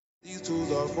These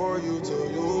tools are for you to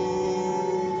use.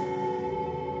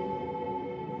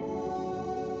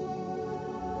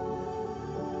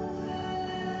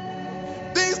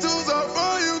 These tools are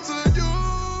for you to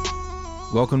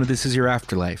use. Welcome to This Is Your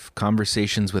Afterlife,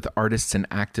 conversations with artists and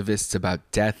activists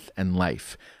about death and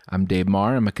life. I'm Dave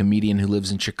Marr. I'm a comedian who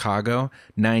lives in Chicago.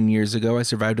 9 years ago, I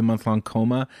survived a month-long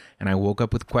coma, and I woke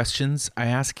up with questions I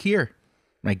ask here.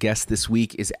 My guest this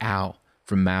week is Al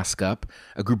from Mask Up,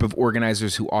 a group of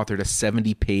organizers who authored a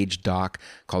 70-page doc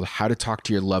called How to Talk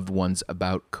to Your Loved Ones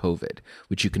About COVID,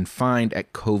 which you can find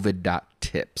at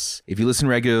covid.tips. If you listen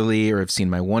regularly or have seen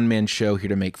my one-man show, Here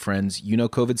to Make Friends, you know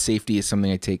COVID safety is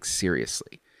something I take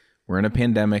seriously. We're in a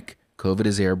pandemic. COVID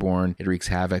is airborne. It wreaks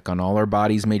havoc on all our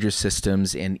body's major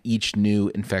systems, and each new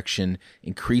infection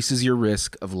increases your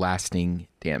risk of lasting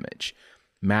damage.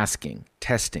 Masking,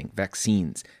 testing,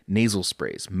 vaccines, nasal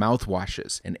sprays,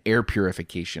 mouthwashes, and air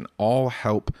purification all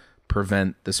help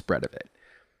prevent the spread of it.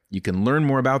 You can learn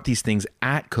more about these things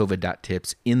at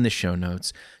covid.tips in the show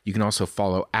notes. You can also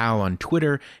follow Al on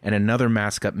Twitter and another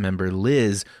Mask Up member,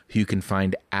 Liz, who you can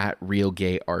find at Real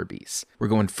Gay Arby's. We're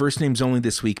going first names only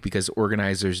this week because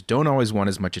organizers don't always want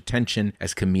as much attention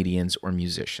as comedians or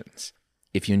musicians.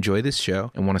 If you enjoy this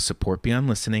show and want to support Beyond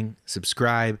Listening,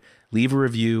 subscribe, leave a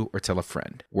review, or tell a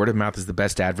friend. Word of mouth is the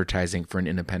best advertising for an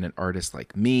independent artist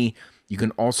like me. You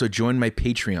can also join my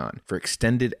Patreon for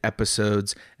extended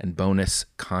episodes and bonus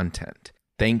content.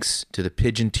 Thanks to the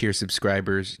Pigeon tier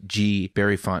subscribers, G,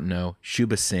 Barry Fontenot,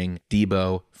 Shuba Singh,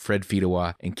 Debo, Fred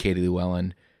Fidawa, and Katie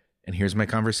Llewellyn. And here's my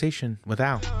conversation with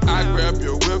Al. I grab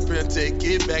your whip and take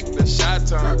it back to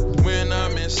Chi-Town. When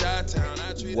I'm in Chi-Town,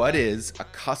 I treat What is a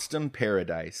custom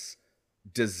paradise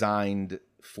designed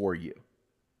for you?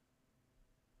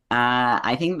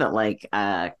 I think that like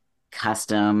a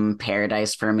custom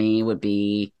paradise for me would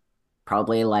be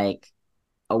probably like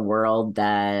a world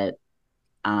that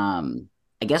I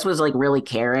guess was like really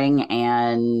caring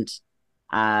and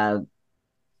uh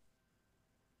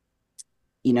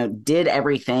did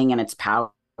everything in its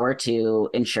power to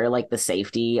ensure like the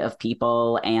safety of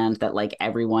people and that like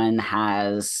everyone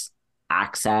has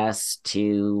access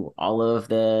to all of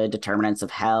the determinants of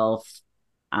health.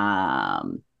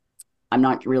 I'm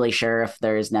not really sure if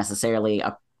there's necessarily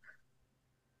a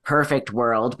perfect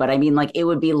world, but I mean, like, it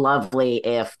would be lovely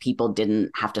if people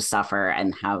didn't have to suffer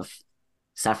and have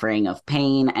suffering of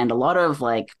pain and a lot of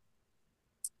like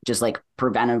just like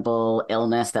preventable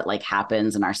illness that like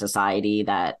happens in our society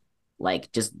that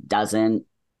like just doesn't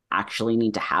actually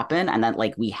need to happen. And that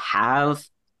like we have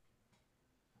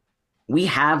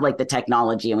like the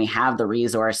technology and we have the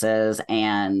resources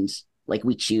and like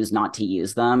we choose not to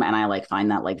use them. And I like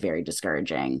find that like very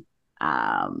discouraging.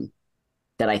 That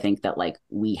I think that like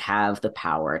we have the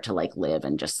power to like live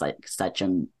in just like such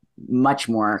a much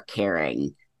more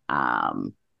caring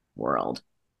world.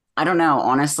 I don't know.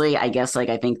 Honestly, I guess like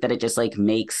I think that it just like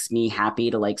makes me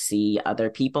happy to like see other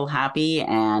people happy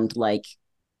and like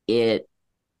it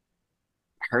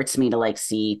hurts me to like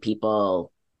see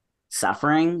people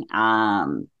suffering.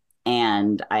 And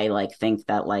I like think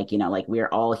that like, like we're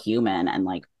all human and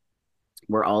like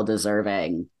we're all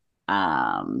deserving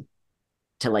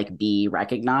to like be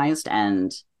recognized.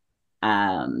 And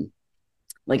um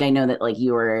like I know that like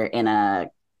you were in a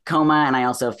coma and I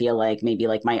also feel like maybe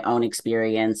like my own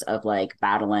experience of like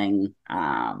battling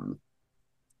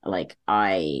like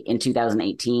I in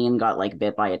 2018 got like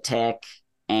bit by a tick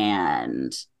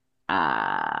and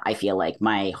I feel like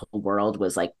my whole world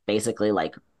was like basically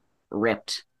like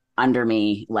ripped under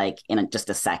me like in just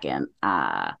a second.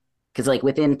 Because like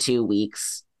within 2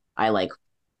 weeks, I like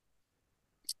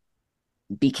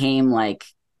became like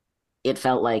it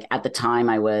felt like at the time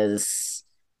I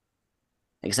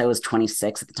guess I was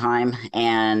 26 at the time,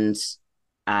 and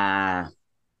uh,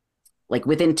 like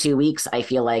within 2 weeks, I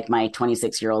feel like my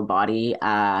 26-year-old body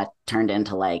turned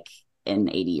into like an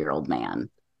 80-year-old man.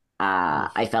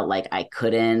 I felt like I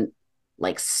couldn't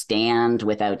like stand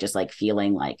without just like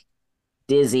feeling like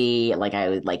dizzy, like I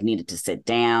would like needed to sit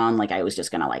down, like I was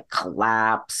just gonna like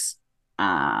collapse.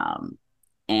 And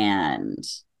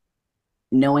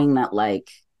knowing that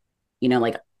like,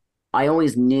 like I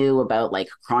always knew about like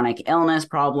chronic illness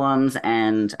problems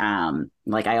and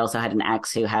like I also had an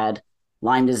ex who had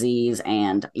Lyme disease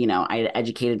and I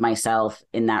educated myself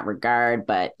in that regard,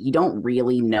 but you don't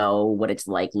really know what it's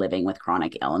like living with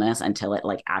chronic illness until it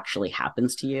like actually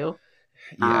happens to you.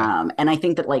 Yeah. And I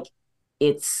think that like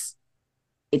it's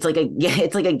it's like a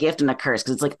it's like a gift and a curse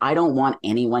because it's like I don't want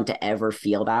anyone to ever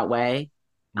feel that way.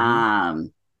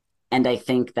 Mhm. And I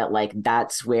think that like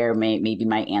that's where maybe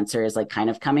my answer is like kind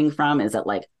of coming from is that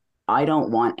like I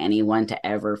don't want anyone to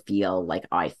ever feel like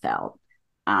I felt.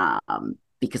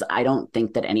 because I don't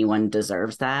think that anyone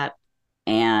deserves that.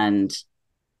 And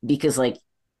because like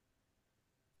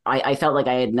I felt like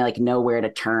I had like nowhere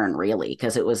to turn really,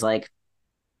 because it was like,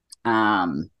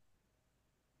 um,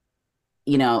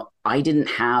 I didn't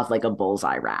have like a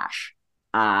bullseye rash.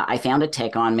 I found a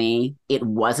tick on me. It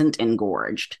wasn't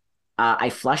engorged. I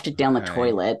flushed it down the Okay.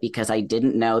 toilet because I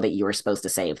didn't know that you were supposed to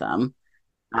save them.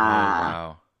 Oh, Uh,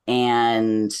 wow.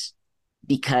 and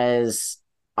because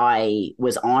I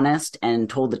was honest and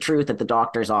told the truth at the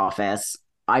doctor's office,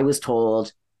 I was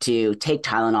told to take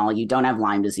Tylenol. You don't have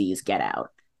Lyme disease. Get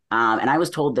out. And I was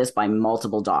told this by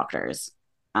multiple doctors.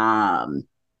 Um,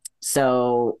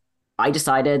 so I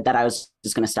decided that I was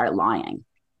just going to start lying.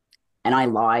 And I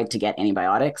lied to get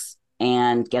antibiotics.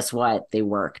 And guess what? They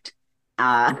worked.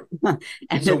 Uh,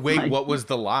 and So it's wait, like what was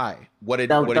the lie?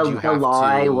 the, What did you the have lie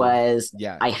to? was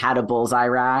Yeah. I had a bullseye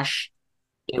rash.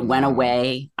 It went Mm,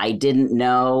 away. I didn't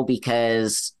know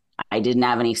because I didn't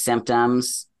have any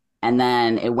symptoms. And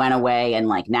then it went away. And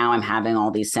like now I'm having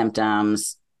all these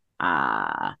symptoms.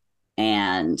 Uh,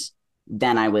 and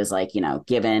then I was like,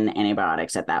 given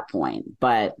antibiotics at that point.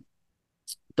 But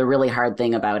the really hard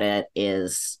thing about it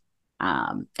is,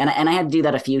 and I had to do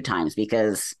that a few times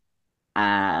because,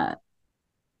 uh,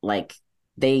 like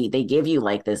they give you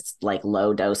like this like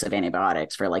low dose of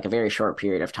antibiotics for like a very short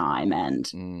period of time, and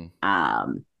mm,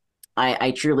 um,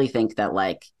 I truly think that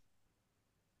like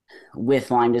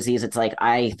with Lyme disease, it's like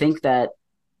I think that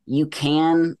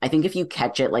I think if you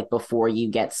catch it like before you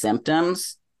get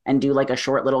symptoms and do like a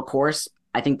short little course,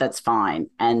 I think that's fine.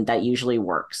 And that usually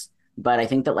works. But I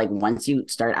think that like once you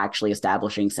start actually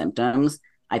establishing symptoms,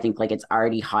 I think like it's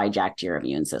already hijacked your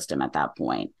immune system at that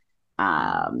point.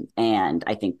 mm. And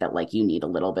I think that like you need a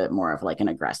little bit more of like an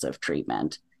aggressive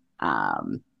treatment.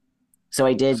 Um, so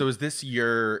I did So is this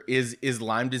is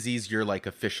Lyme disease your like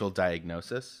official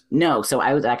diagnosis? No, so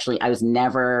I was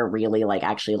never really like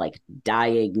actually like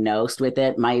diagnosed with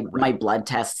it. My Right. blood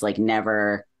tests like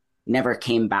never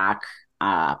came back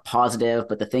positive,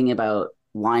 but the thing about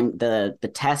Lyme the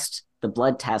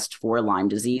blood test for Lyme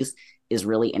disease is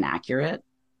really inaccurate.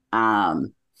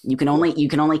 Um Whoa. you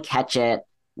can only catch it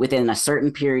within a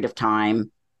certain period of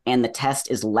time, and the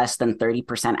test is less than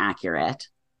 30% accurate,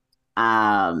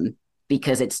 um,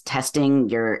 because it's testing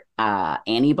your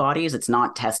antibodies. It's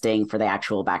not testing for the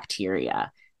actual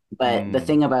bacteria. But Mm, the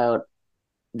thing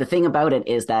about it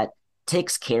is that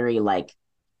ticks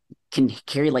can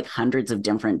carry like hundreds of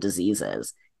different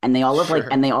diseases, and sure. they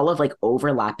all have like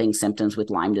overlapping symptoms with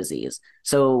Lyme disease.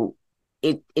 So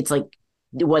it's like,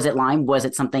 was it Lyme? Was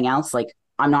it something else? Like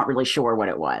I'm not really sure what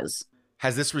it was.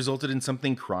 Has this resulted in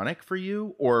something chronic for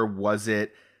you, or was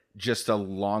it just a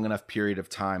long enough period of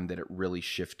time that it really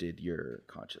shifted your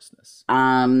consciousness?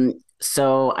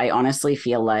 So I honestly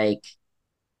feel like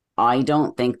I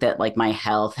don't think that like my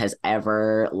health has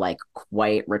ever like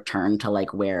quite returned to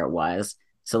like where it was.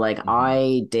 So like Mm-hmm.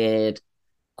 I did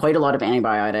quite a lot of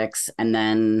antibiotics, and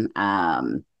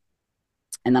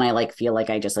then I like feel like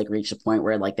I just like reached a point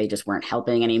where like they just weren't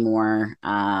helping anymore.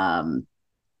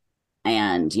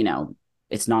 And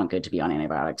it's not good to be on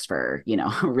antibiotics for,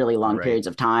 really long Right. periods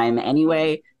of time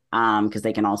anyway, because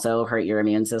they can also hurt your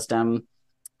immune system.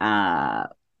 Uh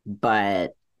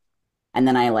but and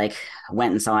then I like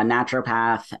went and saw a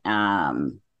naturopath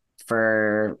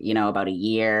for about a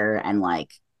year, and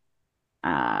like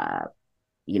uh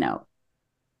you know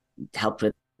helped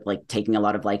with like taking a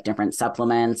lot of like different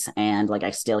supplements, and like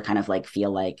I still kind of like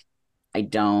feel like I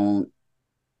don't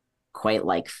quite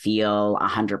like feel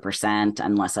 100%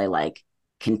 unless I like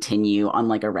continue on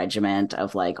like a regiment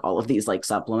of like all of these like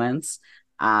supplements.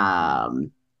 Mm-hmm.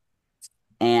 um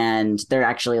and there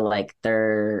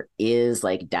is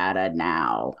like data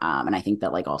now, and I think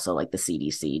that like also like the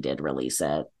CDC did release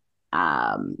it,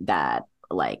 that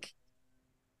like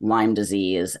Lyme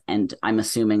disease, and I'm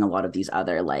assuming a lot of these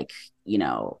other like you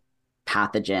know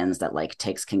pathogens that like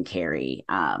ticks can carry,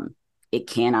 it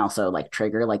can also like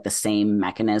trigger like the same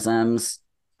mechanisms,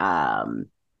 um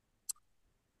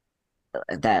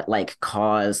that like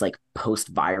cause like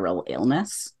post-viral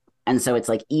illness. And so it's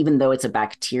like even though it's a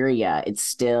bacteria, it's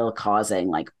still causing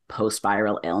like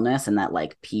post-viral illness, and that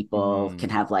like people can Mm.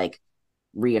 have like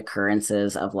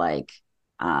reoccurrences of like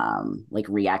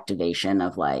reactivation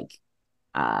of like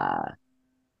uh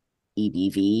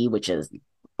EBV, which is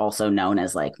also known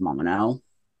as like mono.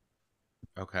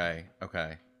 Okay.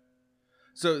 Okay.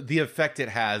 So the effect it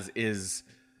has is,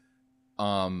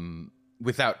 um,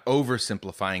 without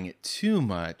oversimplifying it too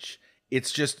much,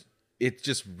 it's just it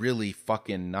just really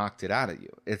fucking knocked it out of you.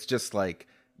 It's just like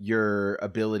your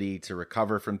ability to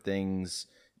recover from things,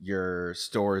 your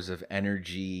stores of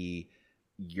energy,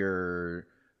 your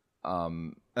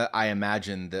I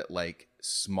imagine that like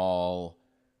small,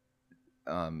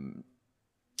 um,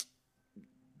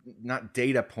 not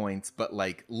data points, but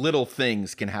like little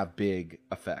things can have big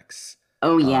effects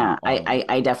Oh yeah, on you.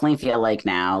 I definitely feel like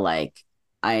now like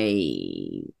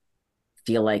I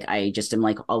feel like I just am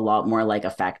like a lot more like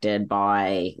affected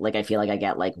by like I feel like I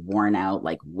get like worn out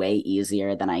like way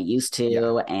easier than I used Yeah,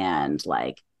 to,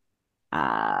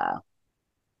 uh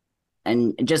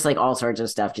and just like all sorts of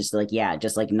stuff, just like yeah,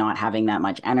 just like not having that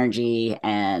much energy.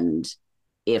 And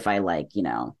if I like,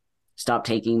 stop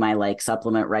taking my like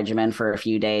supplement regimen for a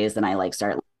few days, then I like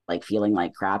start like feeling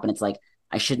like crap. And it's like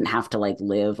I shouldn't have to like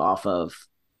live off of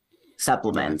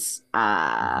yeah. supplements.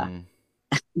 Hmm.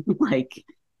 Like,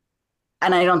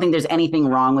 and I don't think there's anything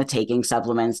wrong with taking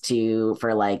supplements to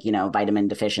for like, vitamin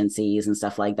deficiencies and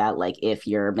stuff like that. Like if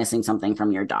you're missing something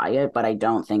from your diet, but I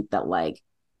don't think that like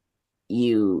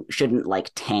you shouldn't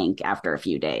like tank after a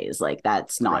few days. Like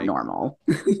that's not Right, normal.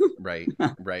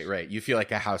 right, right. You feel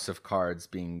like a house of cards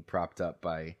being propped up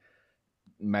by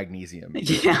magnesium or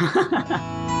something. Yeah.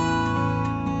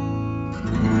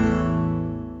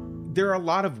 There are a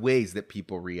lot of ways that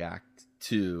people react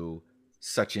to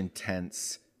such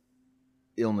intense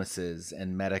illnesses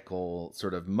and medical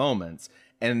sort of moments.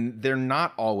 And they're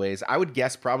not always, I would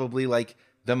guess, probably like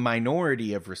the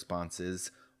minority of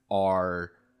responses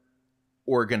are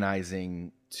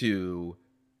organizing to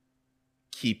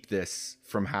keep this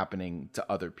from happening to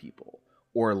other people,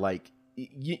 or like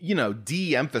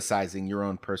de-emphasizing your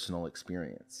own personal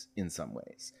experience in some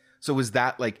ways. So is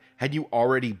that like, had you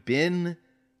already been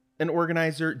an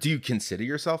organizer? Do you consider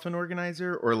yourself an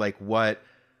organizer? Or like what,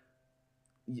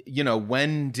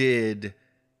 when did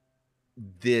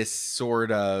this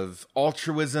sort of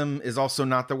altruism, is also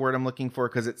not the word I'm looking for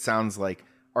because it sounds like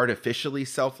artificially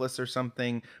selfless or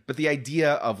something, but the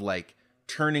idea of like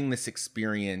turning this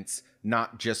experience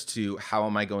not just to how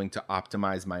am I going to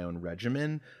optimize my own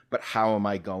regimen, but how am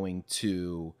I going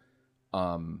to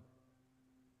um,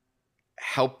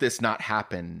 help this not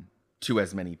happen to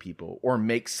as many people or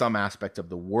make some aspect of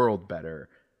the world better.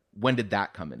 When did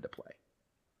that come into play?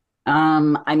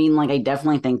 I mean, like I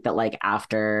definitely think that like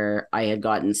after I had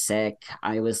gotten sick,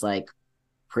 I was like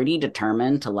pretty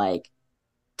determined to like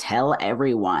tell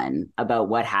everyone about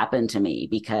what happened to me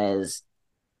because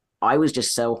I was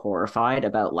just so horrified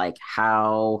about like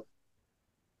how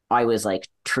I was like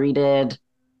treated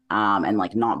and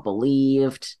like not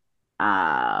believed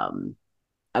um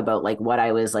about like what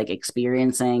I was like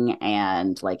experiencing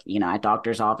and like at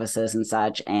doctors offices and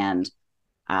such. And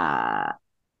uh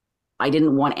I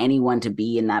didn't want anyone to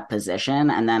be in that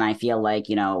position. And then I feel like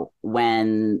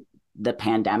when the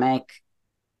pandemic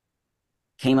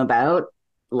came about,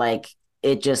 like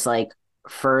it just like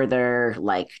further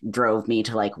like drove me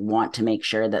to like want to make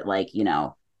sure that like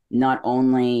not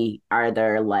only are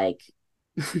there like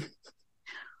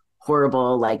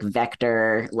horrible like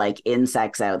vector like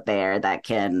insects out there that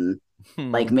can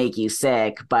like Hmm. make you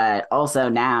sick, but also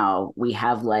now we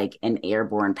have like an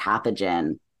airborne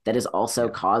pathogen that is also Yeah.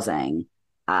 causing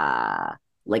uh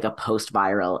like a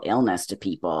post-viral illness to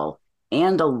people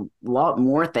and a lot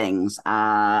more things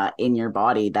in your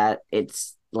body that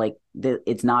it's like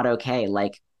it's not okay.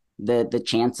 Like the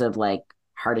chance of like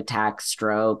heart attack,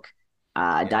 stroke,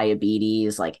 Yeah.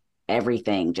 diabetes, like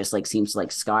everything just like seems to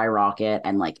like skyrocket,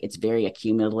 and like it's very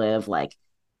accumulative.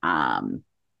 Um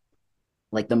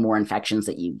like the more infections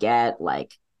that you get,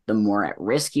 like the more at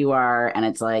risk you are. And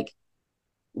it's like,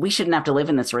 we shouldn't have to live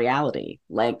in this reality.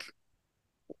 Like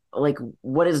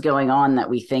what is going on that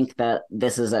we think that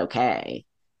this is okay?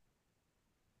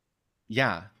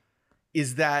 Yeah.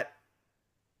 Is that,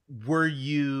 were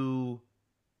you,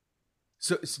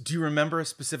 so do you remember a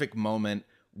specific moment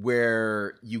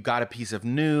where you got a piece of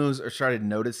news or started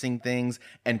noticing things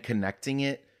and connecting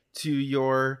it to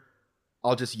your,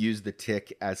 I'll just use the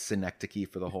tick as synecdoche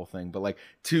for the whole thing, but like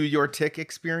to your tick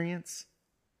experience?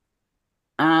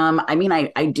 I mean,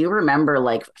 I do remember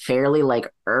like fairly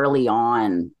like early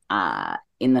on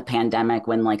in the pandemic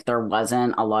when like there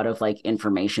wasn't a lot of like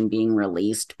information being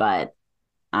released, but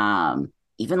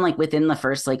even like within the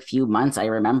first like few months, I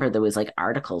remember there was like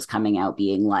articles coming out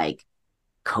being like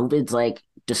COVID's like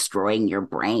destroying your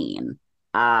brain.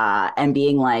 And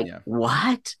being like, Yeah.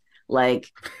 what? Like,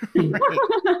 Right.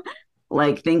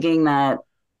 like thinking that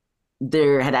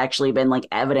there had actually been like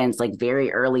evidence like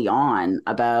very early on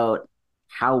about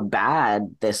how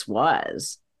bad this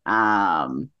was.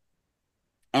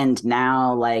 And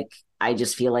now like I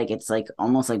just feel like it's like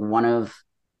almost like one of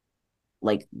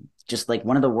like just like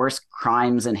one of the worst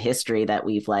crimes in history that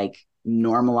we've like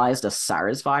normalized a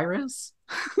SARS virus.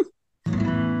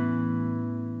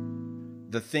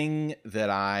 the thing that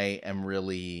I am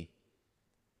really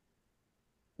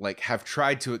like have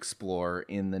tried to explore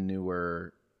in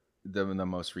the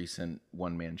most recent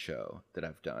one man show that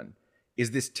I've done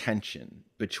is this tension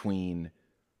between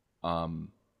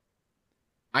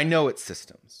I know it's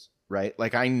systems, right?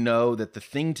 Like I know that the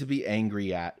thing to be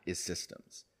angry at is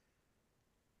systems.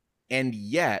 And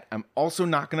yet I'm also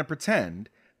not going to pretend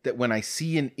that when I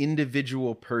see an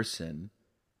individual person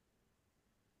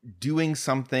doing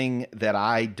something that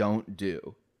I don't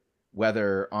do,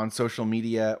 whether on social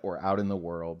media or out in the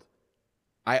world,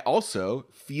 I also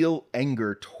feel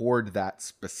anger toward that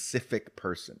specific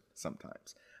person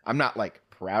sometimes. I'm not like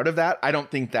proud of that. I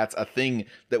don't think that's a thing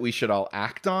that we should all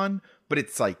act on, but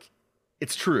it's like,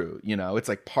 it's true, you know, it's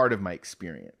like part of my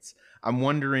experience. I'm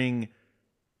wondering,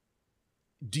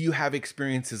 do you have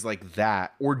experiences like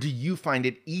that? Or do you find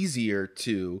it easier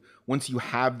to, once you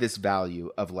have this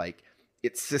value of like,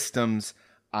 it's systems,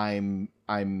 I'm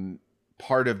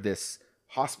part of this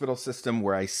hospital system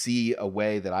where I see a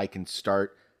way that I can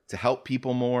start to help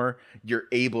people more, you're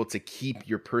able to keep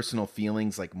your personal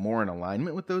feelings like more in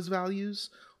alignment with those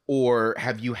values? Or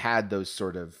have you had those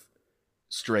sort of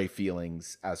stray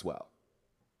feelings as well?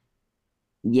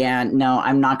 Yeah, no,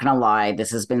 I'm not gonna lie.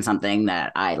 This has been something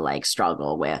that I like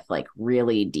struggle with like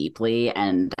really deeply,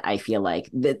 and I feel like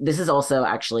this has also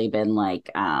actually been like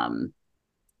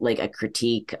a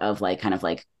critique of like kind of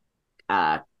like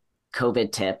uh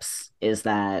COVID tips is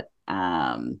that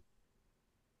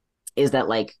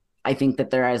like I think that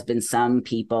there has been some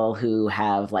people who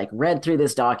have like read through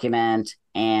this document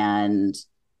and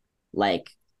like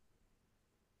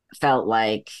felt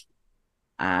like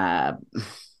uh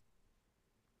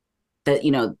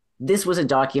that this was a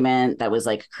document that was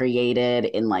like created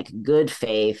in like good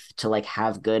faith to like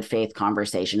have good faith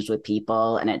conversations with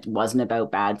people, and it wasn't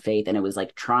about bad faith, and it was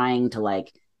like trying to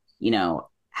like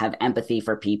have empathy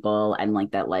for people, and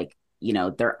like that like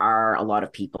there are a lot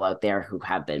of people out there who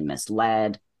have been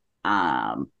misled,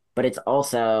 but it's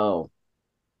also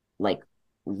like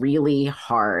really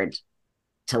hard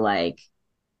to like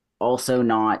also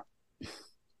not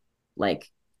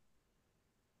like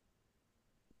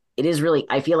it is really,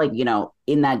 I feel like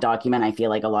in that document I feel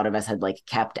like a lot of us had like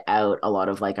kept out a lot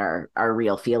of like our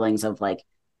real feelings of like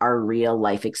our real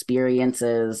life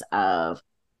experiences of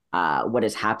what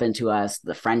has happened to us,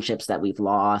 the friendships that we've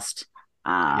lost,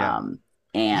 Yeah. um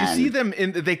You see and them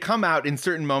they come out in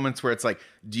certain moments where it's like,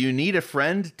 do you need a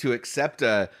friend to accept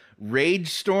a rage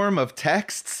storm of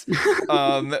texts?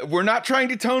 We're not trying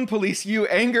to tone police you.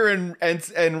 Anger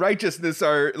and righteousness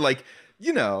are like,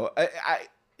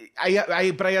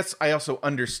 I also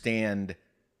understand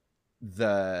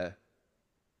the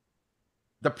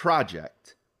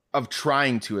project of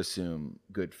trying to assume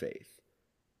good faith.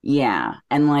 yeah,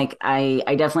 and like I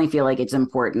definitely feel like it's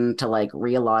important to like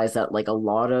realize that like a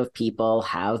lot of people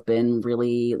have been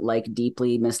really like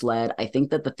deeply misled. I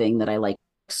think that the thing that I like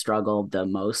struggle the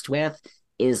most with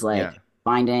is Yeah. like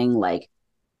finding like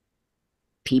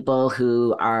people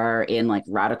who are in like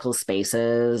radical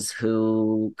spaces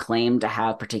who claim to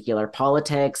have particular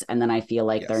politics, and then I feel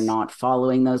like they're Yes. not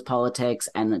following those politics,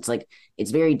 and it's like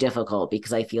it's very difficult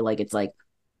because I feel like it's like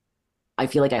I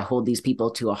feel like I hold these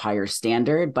people to a higher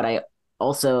standard, but I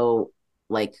also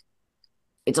like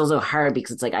it's also hard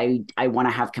because it's like I want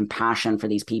to have compassion for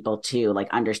these people too, like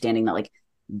understanding that like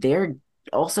they're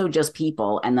also just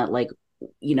people, and that like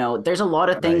there's a lot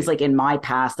of things Right. like in my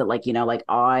past that like like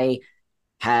I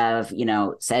have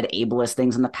said ableist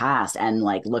things in the past, and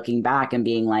like looking back and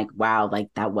being like wow, like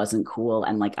that wasn't cool,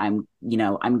 and like I'm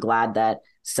glad that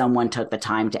someone took the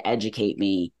time to educate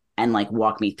me and like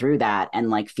walk me through that, and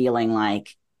like feeling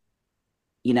like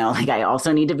like I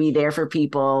also need to be there for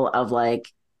people of like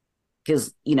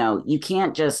because you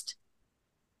can't just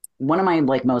one of my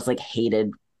like most like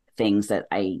hated things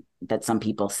that some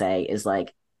people say is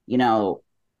like you know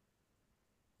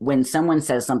when someone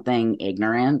says something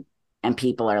ignorant and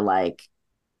people are like,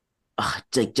 oh,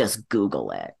 just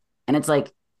Google it. And it's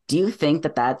like, do you think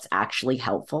that that's actually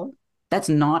helpful? That's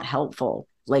not helpful.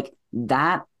 Like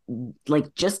that,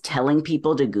 like just telling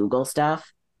people to Google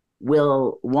stuff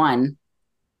will, one,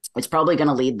 it's probably going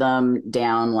to lead them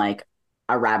down like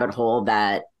a rabbit hole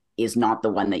that is not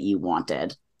the one that you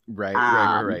wanted.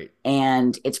 Right.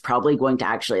 And it's probably going to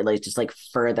actually like just like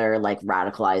further like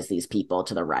radicalize these people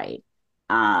to the right.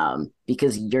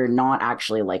 Because you're not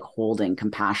actually like holding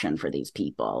compassion for these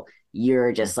people.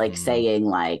 You're just like Hmm. saying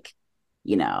like,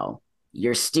 you know,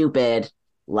 you're stupid,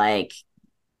 like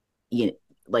you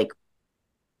like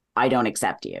I don't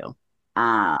accept you.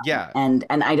 Yeah. And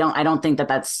I don't think that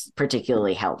that's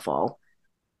particularly helpful.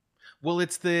 Well,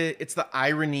 it's the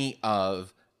irony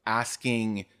of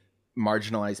asking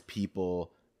marginalized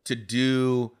people to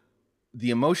do the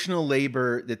emotional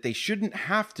labor that they shouldn't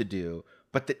have to do,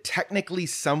 but that technically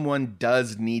someone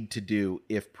does need to do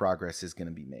if progress is going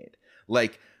to be made.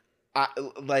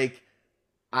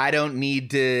 I don't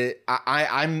need to.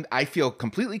 I feel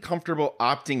completely comfortable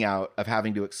opting out of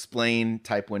having to explain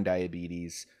type 1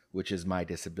 diabetes, which is my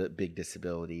big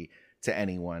disability, to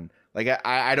anyone. Like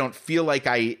I don't feel like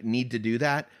I need to do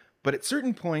that. But at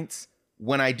certain points,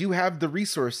 when I do have the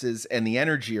resources and the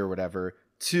energy or whatever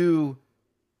to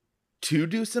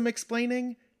do some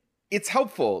explaining, it's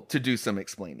helpful to do some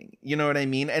explaining. You know what I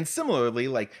mean? And similarly,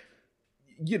 like,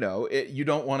 you know, you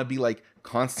don't want to be like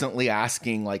constantly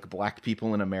asking like Black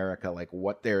people in America like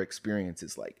what their experience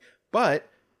is like. But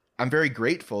I'm very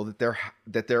grateful that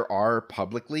there are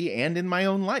publicly and in my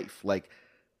own life like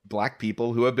Black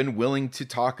people who have been willing to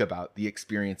talk about the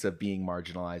experience of being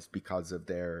marginalized because of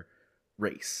their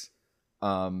race.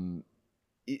 But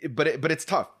it's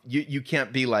tough. You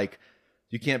can't be like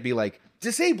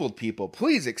disabled people,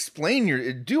 please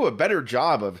do a better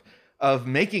job of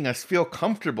making us feel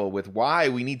comfortable with why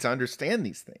we need to understand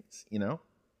these things, you know?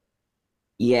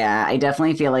 Yeah, I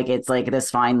definitely feel like it's like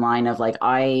this fine line of like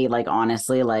I like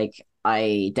honestly like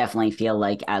I definitely feel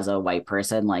like as a white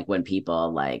person like when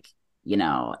people like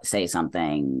say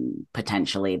something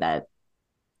potentially that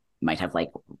might have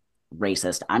like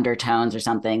racist undertones or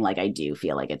something like I do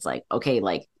feel like it's like okay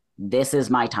like this is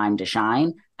my time to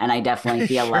shine and I definitely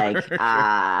feel Sure, like sure.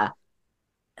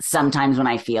 sometimes when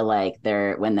I feel like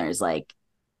when there's like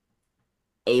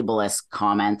ableist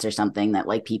comments or something that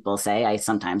like people say I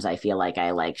feel like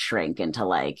I like shrink into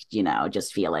like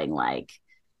just feeling like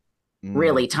Mm,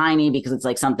 really tiny because it's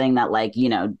like something that like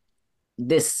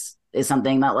this is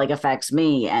something that like affects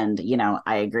me and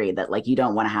I agree that like you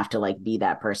don't want to have to like be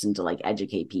that person to like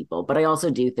educate people but I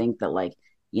also do think that like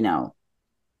you know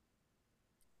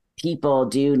people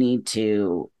do need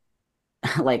to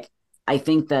like I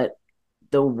think that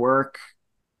the work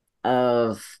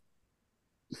of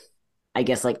I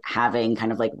guess like having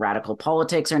kind of like radical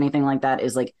politics or anything like that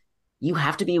is like you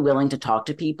have to be willing to talk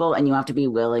to people and you have to be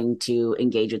willing to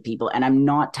engage with people. And I'm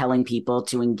not telling people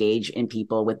to engage in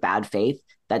people with bad faith.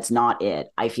 That's not it.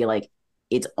 I feel like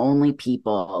it's only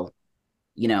people,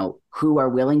 who are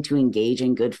willing to engage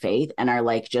in good faith and are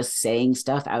like just saying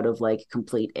stuff out of like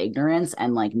complete ignorance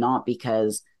and like not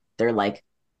because they're like,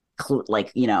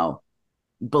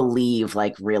 believe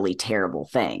like really terrible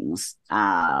things.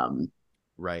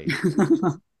 right.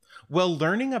 Well,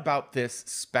 learning about this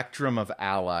spectrum of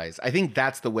allies, I think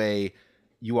that's the way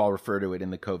you all refer to it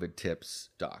in the COVID tips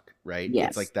doc, right? It's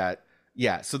Yes. like that.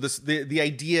 Yeah. So the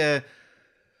idea,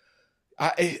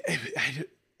 I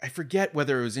forget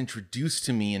whether it was introduced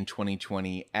to me in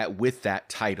 2020 with that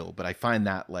title, but I find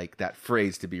that like that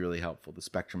phrase to be really helpful, the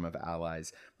spectrum of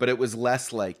allies. But it was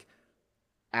less like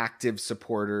active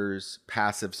supporters,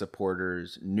 passive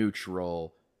supporters,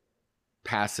 neutral,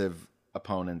 passive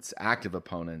opponents, active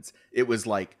opponents. It was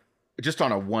like just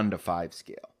on a 1 to 5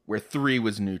 scale, where 3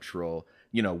 was neutral,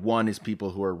 1 is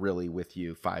people who are really with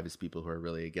you, 5 is people who are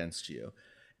really against you.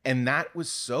 And that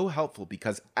was so helpful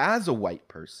because as a white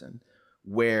person,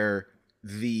 where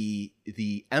the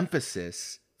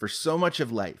emphasis for so much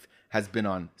of life has been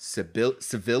on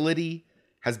civility,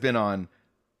 has been on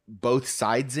both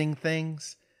sidesing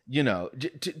things,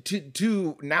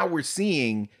 to now we're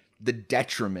seeing the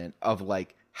detriment of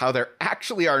like how there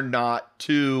actually are not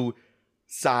two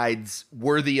sides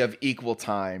worthy of equal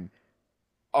time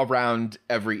around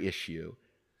every issue.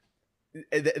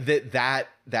 That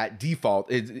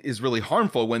default is really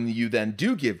harmful when you then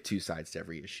do give two sides to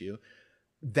every issue.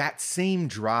 That same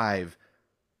drive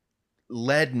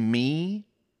led me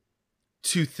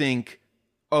to think,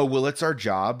 oh well, it's our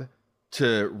job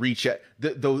to reach it.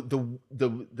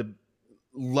 The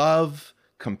love,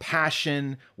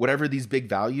 compassion, whatever these big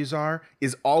values are,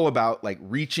 is all about like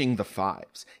reaching the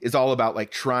 5s, is all about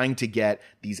like trying to get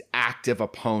these active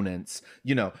opponents.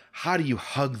 How do you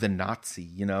hug the Nazi?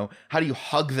 How do you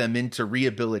hug them into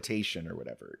rehabilitation or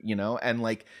whatever? And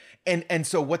like, and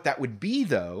so what that would be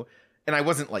though, and I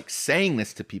wasn't like saying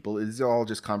this to people, it's all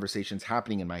just conversations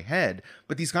happening in my head,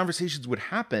 but these conversations would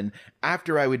happen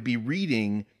after I would be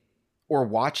reading or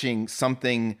watching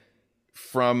something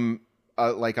from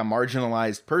like a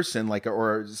marginalized person, like,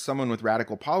 or someone with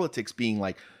radical politics being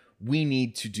like, we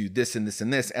need to do this and this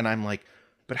and this. And I'm like,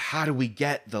 but how do we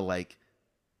get the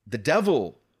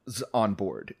devil's on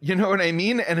board? You know what I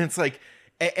mean? And it's like,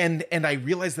 and I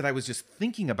realized that I was just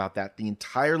thinking about that the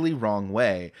entirely wrong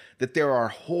way, that there are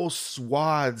whole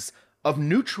swaths of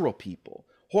neutral people,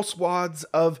 whole swaths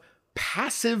of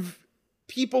passive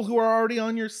people who are already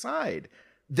on your side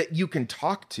that you can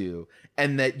talk to,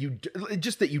 and that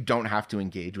you don't have to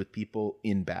engage with people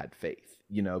in bad faith,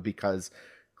 because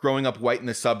growing up white in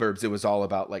the suburbs, it was all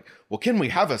about like, well, can we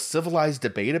have a civilized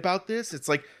debate about this? It's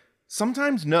like,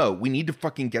 sometimes no, we need to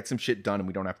fucking get some shit done and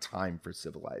we don't have time for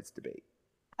civilized debate.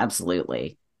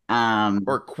 Absolutely.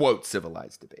 Or quote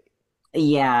civilized debate.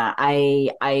 Yeah,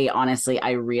 I honestly,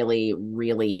 I really,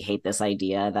 really hate this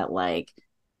idea that like,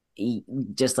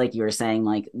 just like you were saying,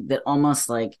 like that almost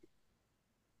like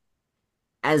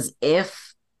as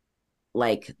if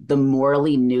like the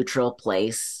morally neutral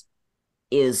place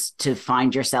is to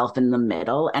find yourself in the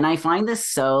middle. And I find this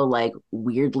so like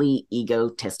weirdly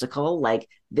egotistical, like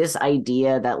this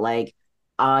idea that like,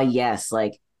 yes,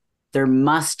 like there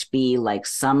must be like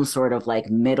some sort of like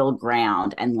middle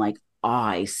ground, and like, oh,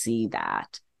 I see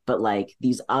that, but like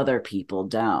these other people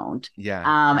don't. Yeah,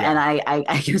 And yeah.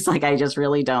 I just like I just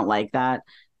really don't like that.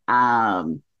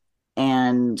 Um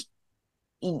and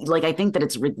like I think that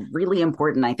it's really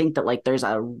important. I think that like there's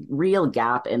a real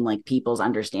gap in like people's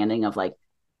understanding of like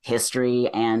history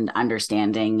and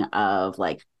understanding of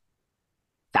like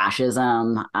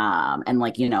fascism. And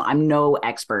like, I'm no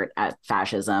expert at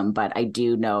fascism, but I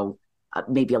do know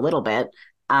maybe a little bit.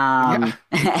 Yeah.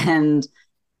 And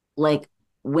like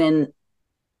when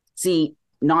see,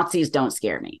 Nazis don't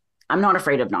scare me. I'm not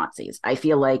afraid of Nazis. I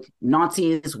feel like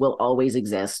Nazis will always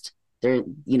exist.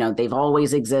 They've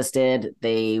always existed.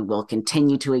 They will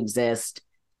continue to exist.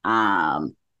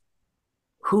 Um,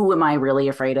 who am I really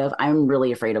afraid of? I'm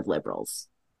really afraid of liberals,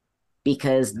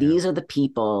 because Yeah. these are the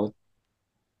people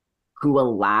who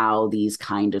allow these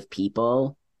kind of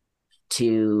people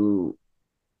to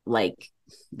like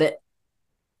the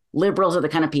liberals are the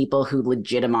kind of people who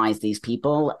legitimize these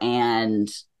people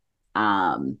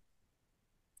um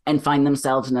and find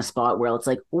themselves in a spot where it's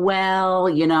like, well,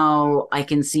 I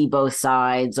can see both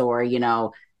sides, or,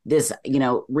 this,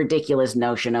 ridiculous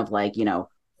notion of like,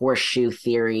 horseshoe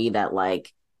theory that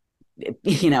like,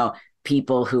 you know,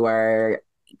 people who are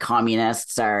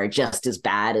communists are just as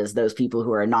bad as those people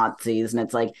who are Nazis. And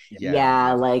it's like, Yeah, yeah,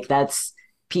 yeah. like that's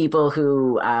people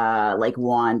who like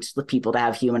want the people to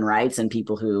have human rights, and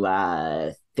people who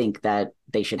think that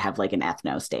they should have like an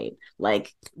ethno state.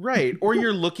 Like, Right. Or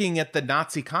you're looking at the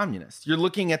Nazi communist. You're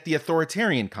looking at the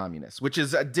authoritarian communist, which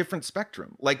is a different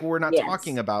spectrum. Like, we're not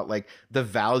talking yes, about like the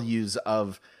values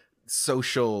of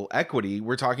social equity.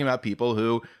 We're talking about people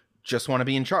who just want to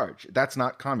be in charge. That's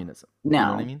not communism. You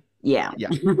know what I no, mean? yeah. Yeah.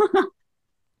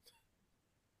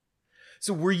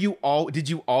 So did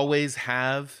you always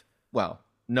have, well,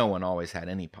 no one always had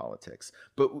any politics,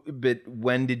 but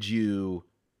when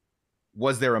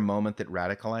was there a moment that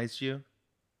radicalized you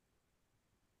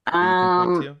that you can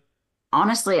point um to?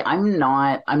 Honestly, I'm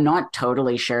not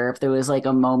totally sure if there was like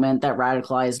a moment that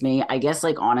radicalized me. I guess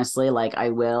like honestly, like I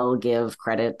will give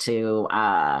credit to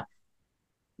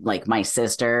like my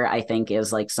sister. I think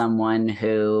is like someone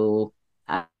who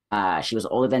she was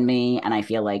older than me, and I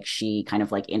feel like she kind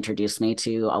of like introduced me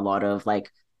to a lot of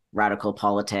like radical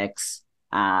politics.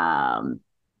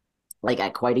 Like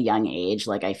at quite a young age.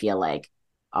 Like I feel like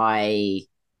I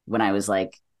when I was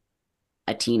like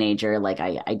a teenager, like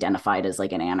I identified as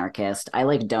like an anarchist. I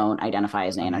like don't identify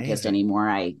as an anarchist Amazing. anymore.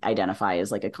 I identify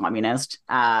as like a communist.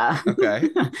 Okay.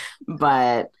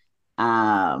 But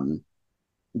um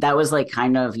that was like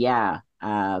kind of, yeah,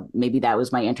 maybe that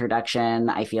was my introduction.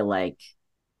 I feel like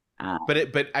uh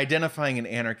But identifying an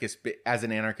anarchist as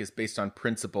an anarchist based on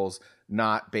principles,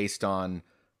 not based on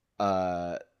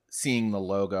uh seeing the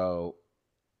logo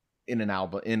in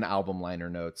album liner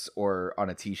notes or on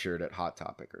a t-shirt at Hot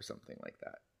Topic or something like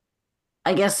that.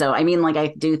 I guess so. I mean, like I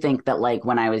do think that like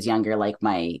when I was younger, like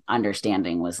my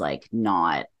understanding was like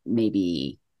not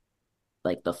maybe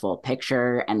like the full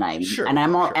picture, and Sure, sure.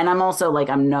 I'm also like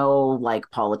I'm no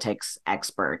like politics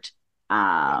expert.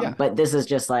 Yeah. But this is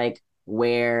just like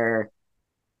where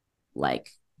like,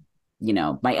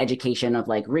 my education of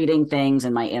like reading things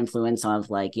and my influence of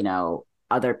like,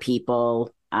 other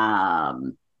people,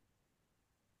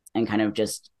 and kind of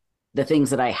just the things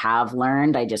that I have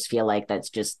learned, I just feel like that's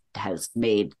just has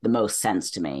made the most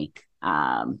sense to me,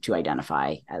 to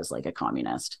identify as like a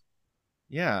communist.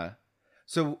 Yeah.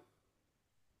 So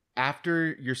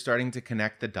after you're starting to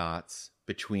connect the dots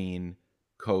between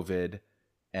COVID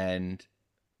and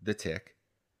the tick,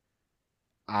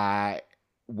 I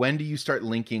when do you start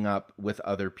linking up with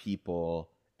other people,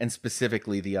 and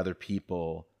specifically the other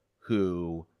people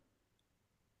who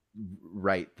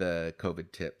write the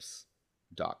COVID tips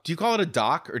doc? Do you call it a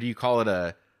doc, or do you call it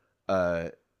a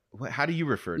how do you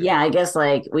refer to Yeah, it? I guess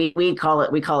like we call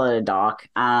it a doc.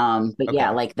 But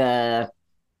yeah, Okay. like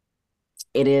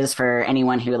it is for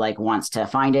anyone who like wants to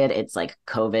find it. It's like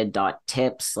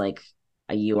covid.tips, like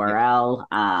a Yep. URL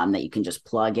that you can just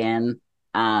plug in.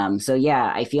 So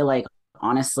yeah, I feel like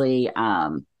honestly,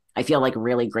 I feel like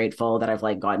really grateful that I've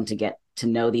like gotten to get to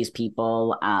know these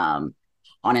people.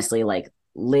 Honestly, like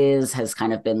Liz has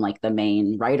kind of been like the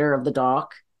main writer of the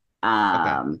doc.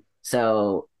 Okay.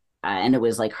 So and it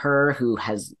was like her who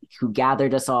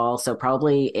gathered us all. So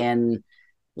probably in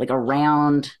like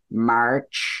around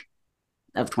March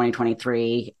of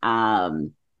 2023,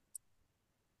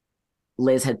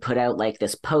 Liz had put out like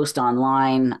this post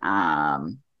online,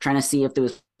 trying to see if there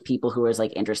was people who was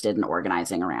like interested in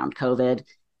organizing around COVID,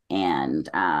 and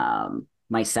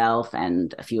myself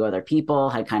and a few other people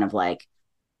had kind of like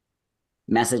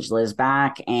messaged Liz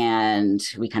back, and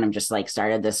we kind of just like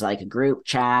started this like group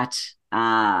chat,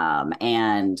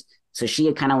 and so she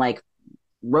had kind of like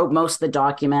wrote most of the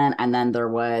document, and then there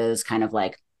was kind of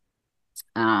like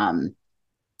um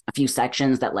a few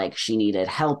sections that like she needed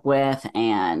help with,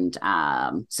 and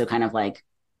so kind of like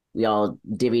we all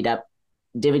divvied up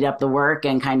the work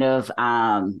and kind of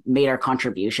made our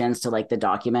contributions to like the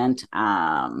document.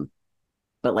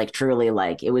 But like truly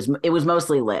like it was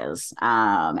mostly Liz,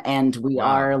 and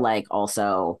Wow.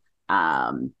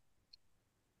 um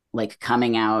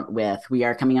we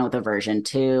are coming out with a version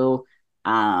 2,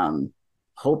 um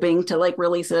hoping to like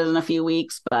release it in a few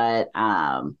weeks, but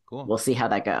Cool. we'll see how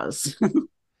that goes.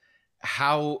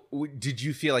 How did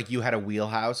you feel like you had a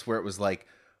wheelhouse where it was like,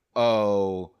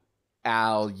 oh,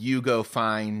 Al, you go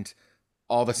find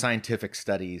all the scientific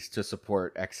studies to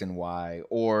support X and Y,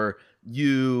 or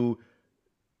you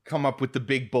come up with the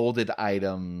big bolded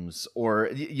items,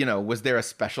 or was there a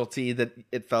specialty that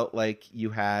it felt like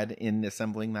you had in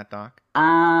assembling that doc?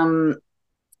 um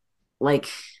like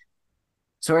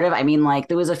sort of, I mean, like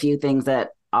there was a few things that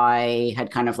I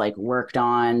had kind of like worked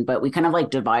on, but we kind of like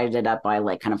divided it up by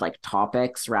like kind of like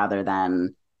topics rather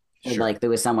than like Sure. there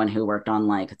was someone who worked on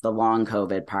like the long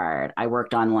COVID part. I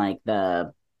worked on like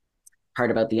the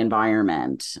part about the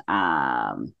environment.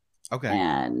 Okay.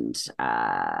 And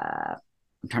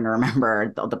I'm trying to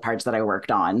remember the parts that I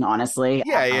worked on, honestly.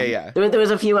 Yeah, yeah, yeah. There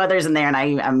was a few others in there, and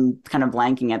I'm kind of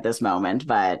blanking at this moment,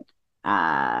 but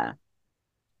uh,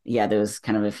 yeah, there was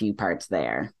kind of a few parts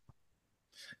there.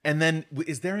 And then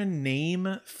is there a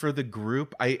name for the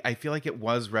group? I feel like it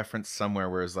was referenced somewhere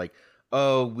where it's like,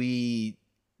 oh, we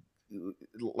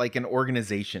like an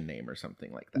organization name or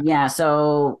something like that. Yeah,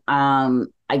 so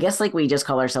I guess like we just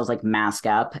call ourselves like Mask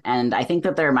Up, and I think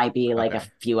that there might be like a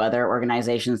Okay. few other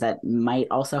organizations that might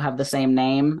also have the same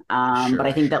name. But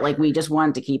I Sure, think sure, that like we sure. just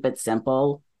wanted to keep it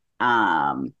simple.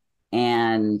 And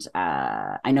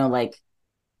I know like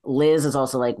Liz is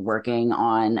also like working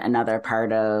on another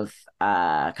part of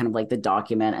kind of like the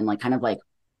document, and like kind of like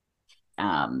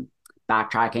um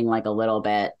backtracking like a little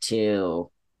bit to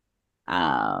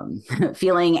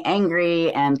feeling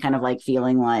angry and kind of like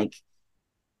feeling like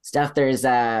stuff. There is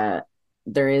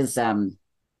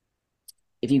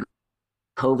if you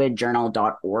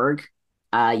covidjournal.org,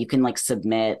 you can like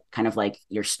submit kind of like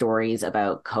your stories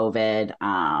about COVID.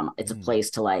 It's a Mm,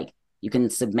 place to like you can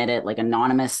submit it like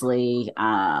anonymously.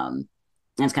 And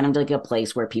it's kind of like a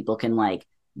place where people can like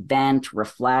vent,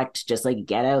 reflect, just like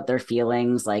get out their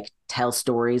feelings, like tell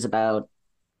stories about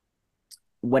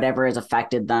whatever has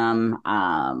affected them,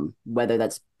 whether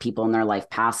that's people in their life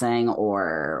passing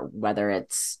or whether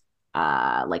it's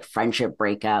like friendship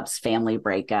breakups, family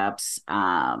breakups.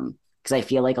 Because I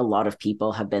feel like a lot of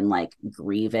people have been like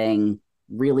grieving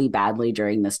really badly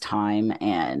during this time,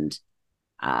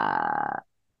 uh,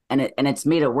 and it's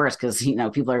made it worse because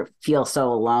people feel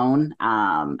so alone,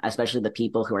 especially the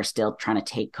people who are still trying to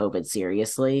take COVID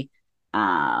seriously.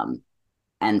 Um,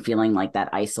 and feeling like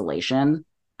that isolation.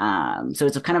 So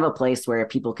it's a kind of a place where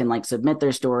people can like submit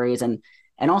their stories, and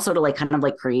also to like kind of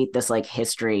like create this like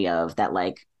history of that,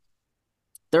 like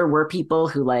there were people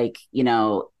who like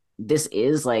this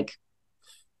is like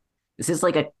this is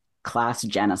like a class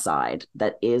genocide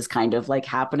that is kind of like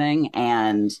happening,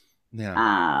 and yeah.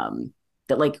 um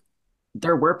that like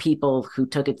there were people who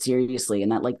took it seriously,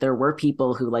 and that like there were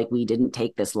people who like we didn't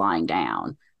take this lying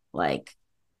down, like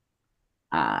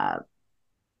uh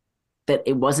that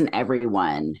it wasn't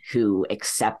everyone who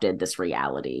accepted this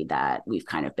reality that we've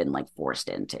kind of been like forced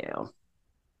into.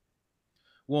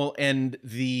 Well, and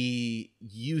the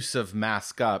use of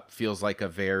mask up feels like a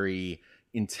very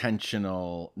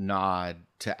intentional nod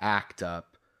to ACT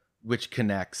UP, which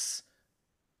connects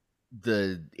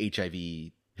the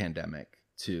HIV pandemic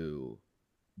to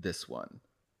this one.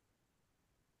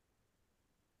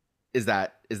 Is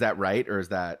that right, or is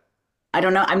that I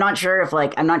don't know. I'm not sure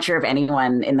if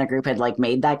anyone in the group had like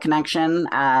made that connection,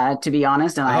 to be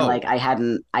honest. And Oh, I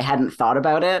hadn't thought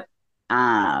about it.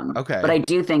 But I okay.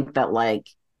 do think that like,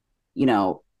 you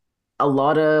know, a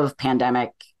lot of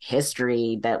pandemic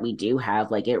history that we do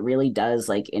have, like it really does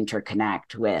like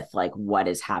interconnect with like what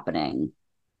is happening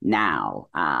now.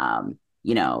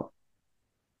 You know,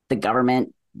 the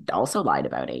government also lied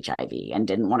about HIV and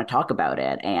didn't want to talk about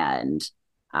it. And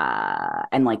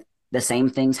like the same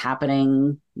thing's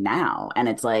happening now. And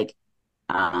it's like,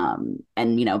 Right.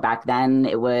 and you know, back then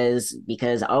it was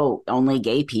because, oh, only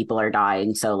gay people are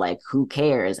dying. So like, who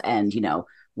cares? And, you know,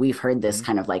 we've heard this Hmm.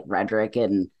 kind of like rhetoric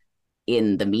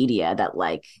in the media that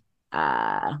like,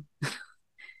 uh,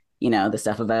 you know, the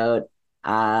stuff about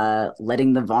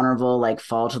letting the vulnerable like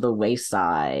fall to the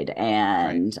wayside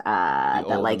Right. and The that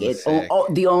old like and the sick.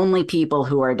 the only people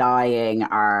who are dying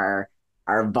are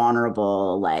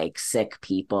vulnerable like sick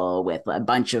people with a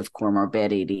bunch of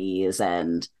comorbidities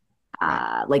and Right.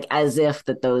 like as if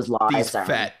that those These lives are.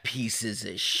 fat pieces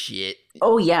of shit.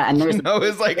 Oh yeah, and You know,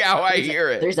 it's like how I hear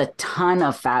it. there's a ton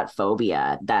of fat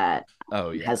phobia that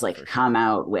Oh yeah, has like for come sure.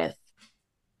 out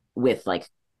with like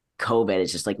COVID.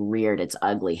 It's just like reared its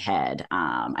ugly head.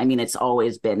 I mean, it's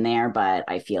always been there, but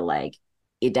I feel like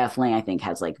it definitely, I think,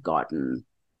 has like gotten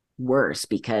worse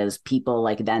because people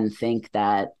like then think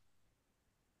that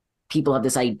people have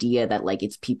this idea that like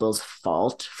it's people's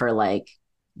fault for like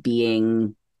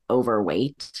being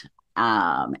overweight.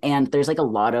 And there's like a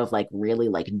lot of like really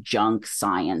like junk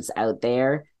science out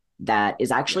there that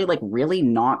is actually Yeah. like really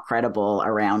not credible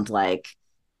around like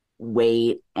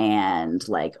weight and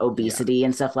like Yeah. obesity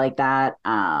and stuff like that.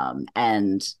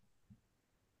 And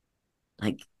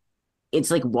like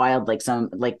it's like wild, like some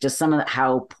like just some of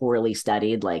how poorly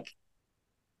studied like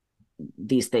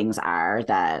these things are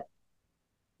that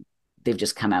they've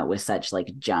just come out with such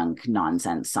like junk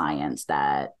nonsense science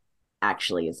that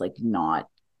actually is like not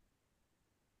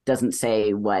doesn't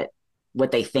say what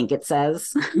they think it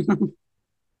says.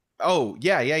 Oh,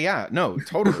 yeah, yeah, yeah. No,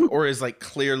 totally. Or is like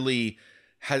clearly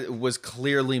was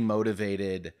clearly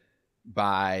motivated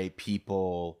by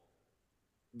people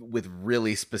with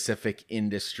really specific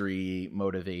industry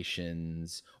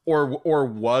motivations, or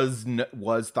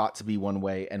was thought to be one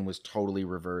way and was totally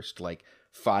reversed like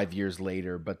 5 years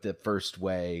later, but the first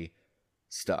way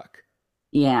stuck.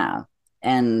 Yeah.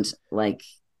 And like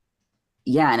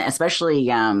yeah, and especially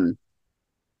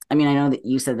I mean, I know that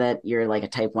you said that you're like a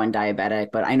type 1 diabetic,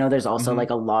 but I know Hmm. there's also like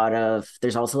a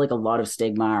lot of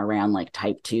stigma around like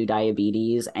type 2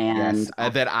 diabetes and Yes,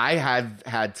 that I have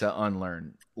had to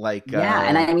unlearn. Like, yeah,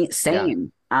 and I mean yeah,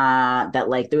 same. That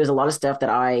like there was a lot of stuff that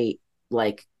I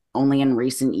like only in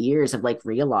recent years have like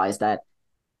realized that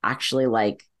actually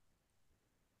like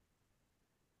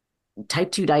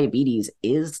type 2 diabetes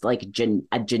is like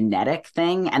a genetic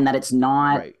thing and that it's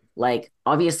not right. like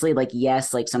obviously like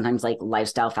yes, like sometimes like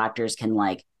lifestyle factors can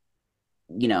like,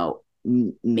 you know,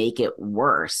 make it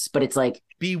worse, but it's like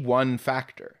Be one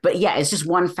factor. but yeah, it's just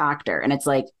one factor and it's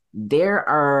like there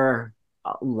are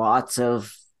lots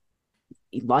of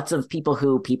people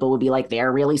would be like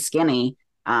they're really skinny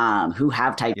who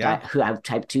have Yeah. who have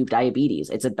type 2 diabetes.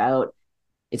 It's about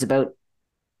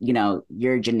you know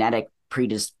your genetic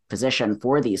predisposition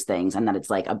for these things and that it's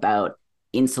like about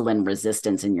insulin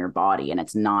resistance in your body and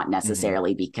it's not Hmm.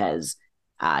 necessarily because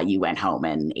you went home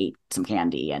and ate some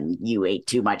candy and you ate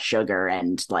too much sugar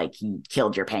and like you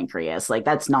killed your pancreas. Like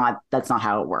that's not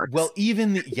how it Well, works.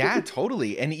 yeah,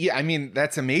 totally. And yeah, I mean,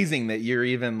 that's amazing that you're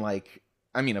even like,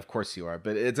 I mean, of course you are,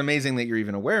 but it's amazing that you're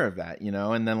even aware of that, you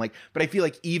know? And then like, but I feel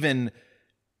like even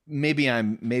maybe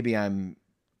I'm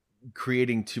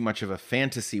creating too much of a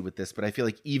fantasy with this, but I feel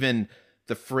like even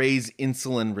the phrase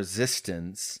insulin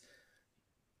resistance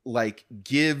like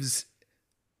gives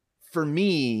for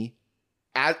me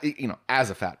as you know, as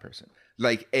a fat person,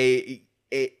 like a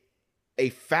a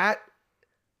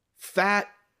fat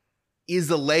is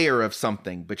a layer of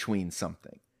something between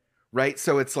something, right?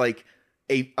 So it's like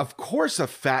of course a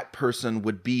fat person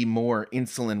would be more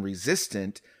insulin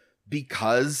resistant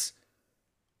because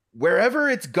wherever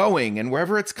it's going and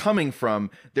wherever it's coming from,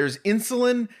 there's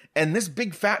insulin, and this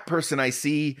big fat person I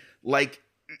see like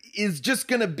is just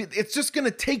gonna be it's just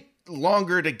gonna take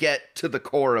longer to get to the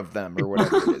core of them or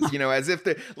whatever it is, you know, as if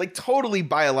they're like totally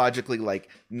biologically like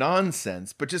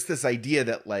nonsense, but just this idea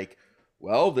that like,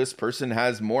 well, this person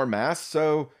has more mass,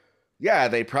 so yeah,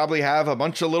 they probably have a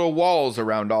bunch of little walls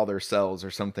around all their cells or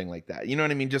something like that. You know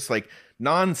what I mean? Just like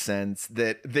nonsense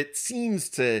that seems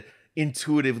to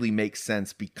intuitively make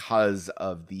sense because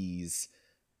of these,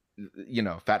 you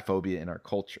know, fat phobia in our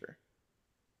culture.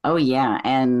 Oh yeah,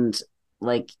 and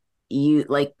like you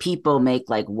like people make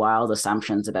like wild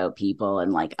assumptions about people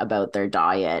and like about their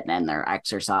diet and their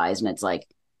exercise, and it's like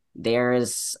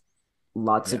there's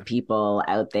lots Yeah. of people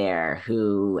out there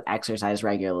who exercise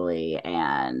regularly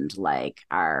and like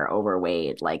are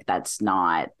overweight. Like that's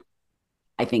not,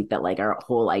 I think that like our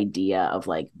whole idea of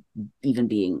like even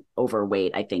being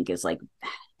overweight, I think is like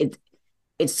it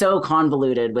it's so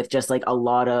convoluted with just like a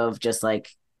lot of just like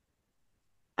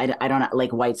I don't know,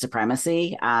 like white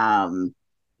supremacy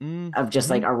of just Mm-hmm.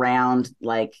 like around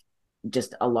like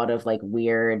just a lot of like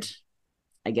weird,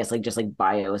 I guess like just like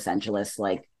bioessentialist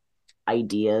like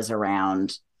ideas around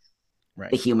the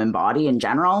Right. human body in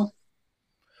general.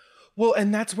 Well,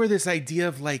 and that's where this idea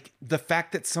of like the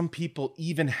fact that some people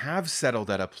even have settled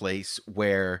at a place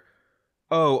where,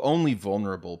 oh, only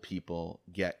vulnerable people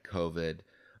get COVID.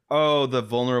 Oh, the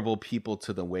vulnerable people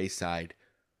to the wayside.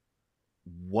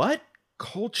 What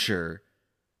culture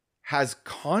has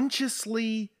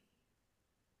consciously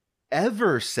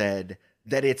ever said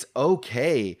that it's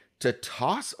okay to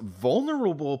toss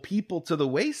vulnerable people to the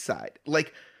wayside?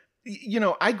 Like,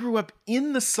 I grew up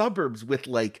in the suburbs with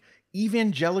like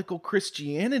evangelical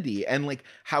Christianity, and like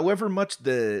however much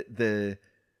the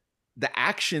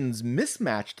actions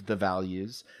mismatched the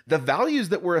values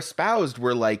that were espoused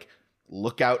were like,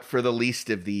 look out for the least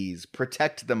of these,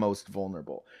 protect the most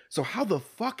vulnerable. So how the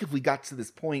fuck have we got to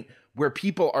this point where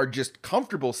people are just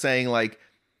comfortable saying like,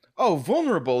 oh,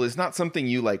 vulnerable is not something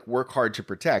you like work hard to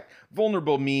protect.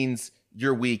 Vulnerable means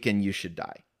you're weak and you should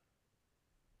die.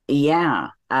 Yeah.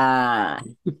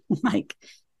 Like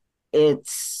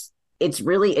it's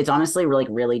honestly really like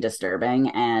really disturbing,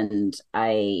 and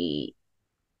I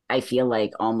feel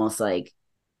like almost like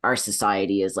our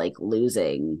society is like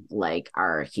losing like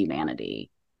our humanity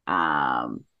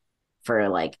um for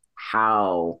like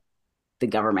how the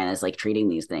government is like treating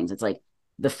these things. It's like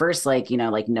the first like,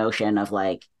 like notion of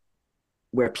like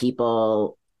where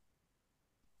people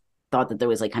thought that there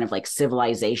was like kind of like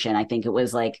civilization. I think it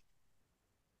was like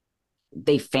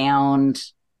they found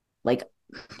like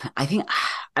I think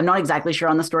I'm not exactly sure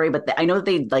on the story, but I know that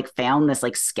they like found this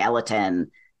like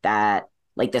skeleton that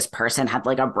like this person had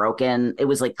like a broken. It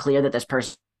was like clear that this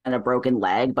person had a broken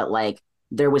leg, but like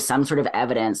there was some sort of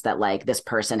evidence that like this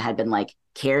person had been like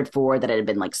cared for, that it had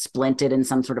been like splinted in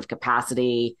some sort of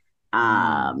capacity,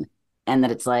 Mm, um, and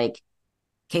that it's like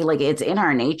okay, like it's in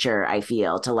our nature, I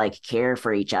feel, to like care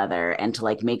for each other and to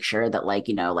like make sure that like,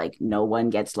 like no one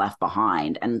gets left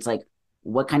behind. And it's like,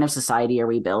 what kind of society are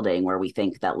we building where we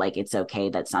think that like it's okay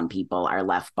that some people are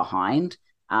left behind?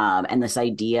 And this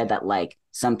idea yeah. that like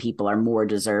some people are more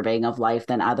deserving of life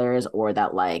than others, or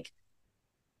that like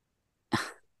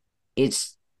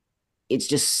it's it's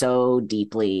just so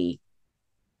deeply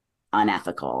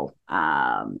unethical.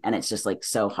 And it's just like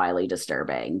so highly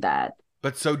disturbing that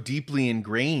But so deeply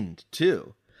ingrained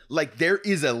too. Like there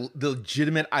is a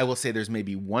legitimate, I will say there's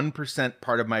maybe 1%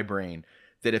 part of my brain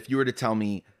that if you were to tell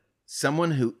me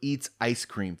someone who eats ice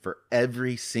cream for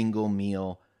every single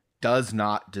meal does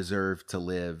not deserve to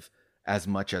live as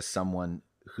much as someone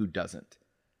who doesn't.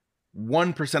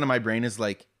 1% of my brain is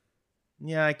like,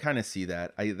 yeah, I kind of see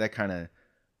that. That kind of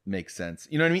makes sense.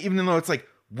 You know what I mean? Even though it's like,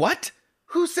 what?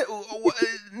 Who said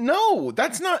no,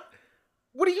 that's not,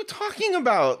 what are you talking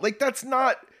about? Like that's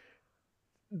not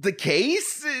the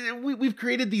case. We've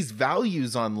created these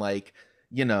values on like,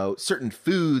 certain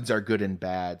foods are good and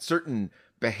bad, certain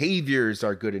behaviors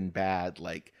are good and bad.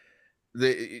 Like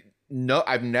the no,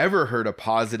 I've never heard a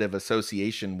positive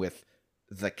association with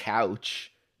the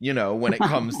couch, when it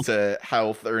comes to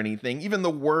health or anything. Even the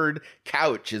word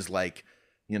couch is like,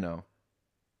 you know,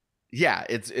 yeah,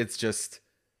 it's just,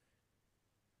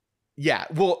 yeah.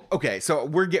 Well, okay, so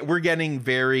we're getting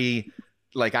very,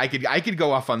 like, I could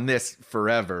go off on this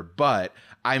forever, but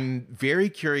I'm very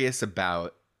curious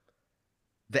about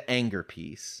the anger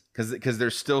piece, because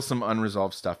there's still some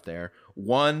unresolved stuff there.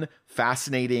 One,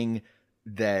 fascinating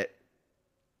that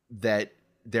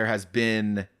there has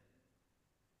been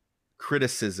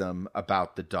criticism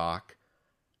about the doc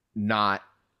not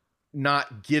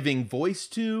giving voice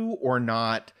to, or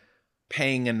not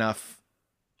paying enough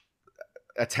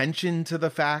attention to the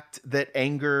fact that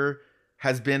anger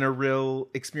has been a real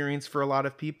experience for a lot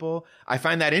of people. I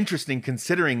find that interesting,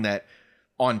 considering that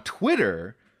on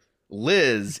Twitter,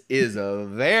 Liz is a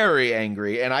very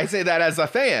angry, and I say that as a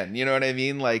fan, you know what I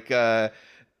mean? Like, uh,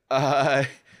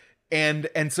 and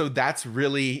so that's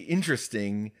really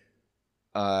interesting.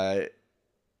 Uh,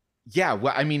 yeah,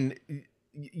 well, I mean,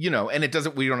 and it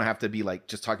doesn't, we don't have to be like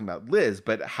just talking about Liz,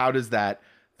 but how does that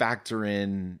factor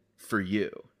in for you?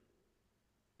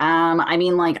 I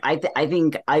mean, like, I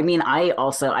think, I mean, I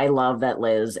love that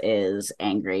Liz is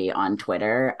angry on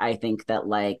Twitter. I think that,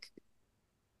 like,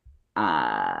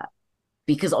 uh,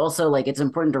 because also, like, it's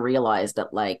important to realize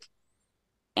that, like,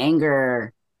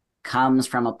 anger comes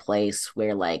from a place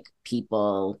where, like,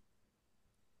 people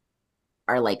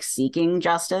are, like, seeking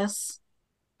justice.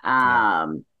 Yeah,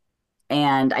 Um,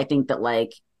 And I think that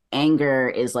like anger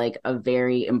is like a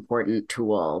very important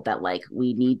tool that like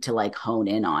we need to like hone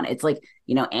in on. It's like,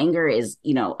 anger is,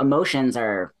 emotions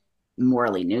are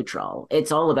morally neutral.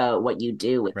 It's all about what you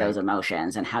do with those right.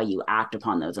 emotions and how you act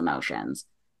upon those emotions.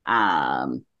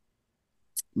 Um,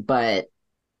 but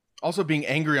Also, being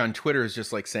angry on Twitter is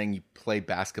just like saying you play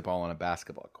basketball on a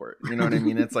basketball court. You know what I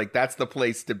mean? It's like that's the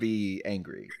place to be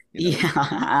angry. You know?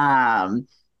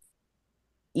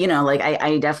 yeah, like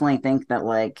I definitely think that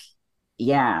like,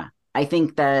 yeah, I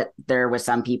think that there was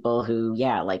some people who,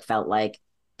 yeah, like felt like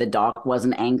the doc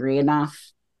wasn't angry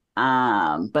enough.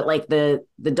 But like the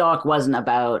doc wasn't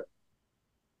about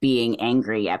being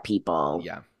angry at people.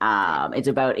 Yeah, good. It's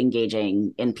about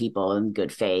engaging in people in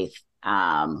good faith,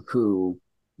 who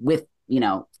with,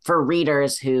 for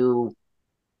readers who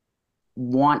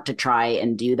want to try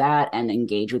and do that and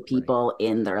engage with Right. people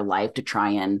in their life to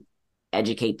try and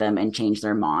educate them and change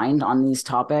their mind on these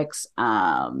topics.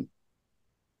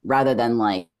 Rather than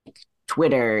like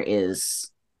Twitter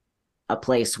is a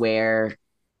place where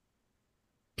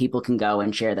people can go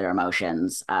and share their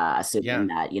emotions, Yeah, assuming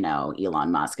that,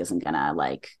 Elon Musk isn't gonna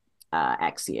like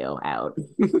X you out.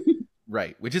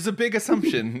 right. Which is a big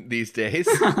assumption these days.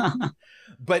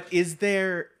 But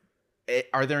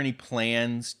are there any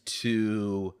plans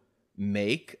to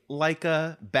make like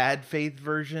a bad faith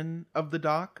version of the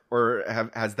doc, or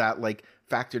has that like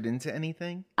factored into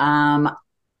anything? um,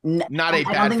 Not a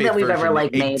I don't bad think that faith we've ever version,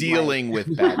 like a made like dealing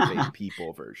with bad faith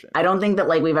people version. I don't think that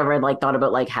like we've ever like thought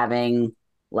about like having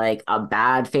like a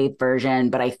bad faith version,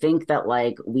 but I think that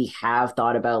like we have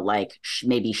thought about like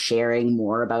maybe sharing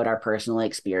more about our personal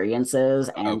experiences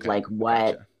and Okay, like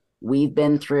what gotcha. we've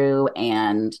been through,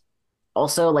 and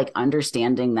also like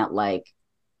understanding that like,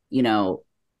 you know,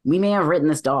 we may have written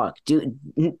this doc. Do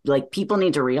like people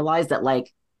need to realize that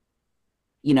like,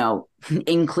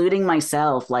 including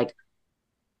myself, like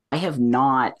I have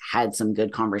not had some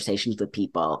good conversations with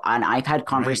people. And I've had Right.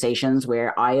 conversations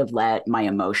where I have let my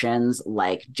emotions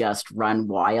like just run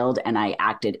wild and I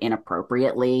acted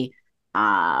inappropriately.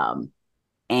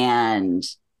 And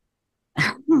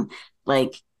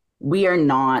like we are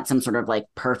not some sort of like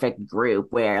perfect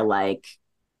group where like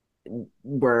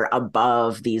we're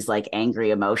above these like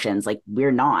angry emotions. Like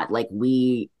we're not. Like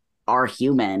we are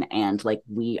human and like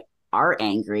we are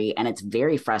angry, and it's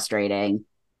very frustrating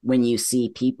when you see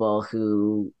people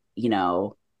who,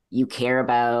 you care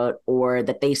about, or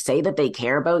that they say that they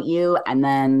care about you and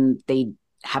then they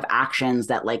have actions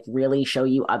that like really show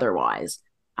you otherwise.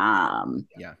 Um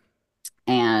Yeah.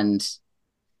 and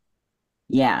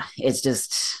yeah, it's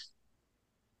just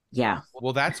yeah.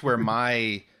 Well, that's where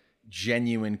my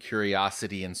genuine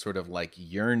curiosity and sort of like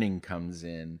yearning comes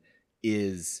in,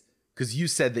 is because you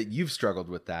said that you've struggled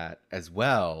with that as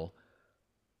well.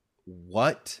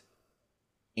 What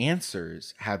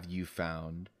answers have you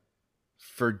found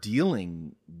for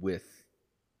dealing with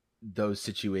those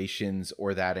situations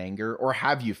or that anger, or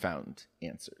have you found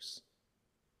answers?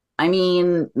 I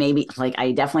mean, maybe like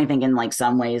I definitely think in like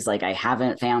some ways like I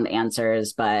haven't found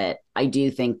answers, but I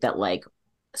do think that like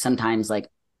sometimes like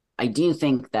I do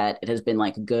think that it has been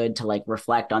like good to like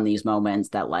reflect on these moments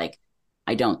that like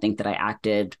I don't think that I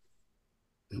acted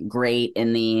great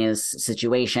in these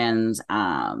situations,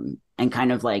 and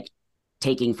kind of like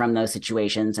taking from those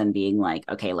situations and being like,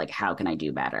 okay, like how can I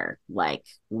do better? Like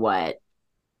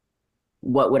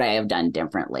what would I have done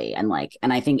differently? And like,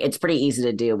 and I think it's pretty easy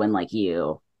to do when like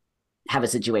you have a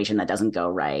situation that doesn't go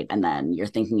right and then you're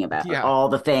thinking about Yeah. all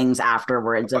the things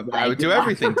afterwards of I like would do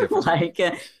everything differently. like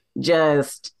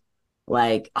just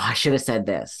like, oh, I should have said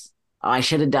this, oh, I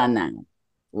should have done that,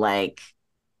 like,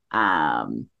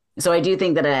 um so I do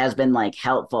think that it has been like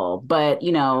helpful, but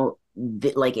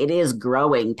like it is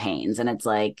growing pains, and it's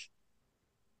like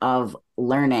of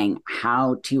learning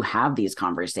how to have these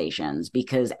conversations,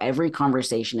 because every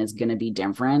conversation is going to be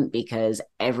different because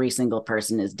every single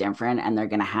person is different and they're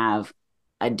going to have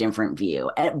a different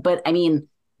view. But I mean,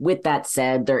 with that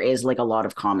said, there is like a lot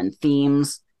of common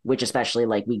themes, which especially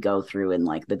like we go through in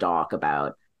like the doc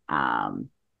um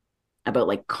about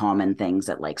like common things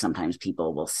that like sometimes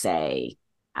people will say,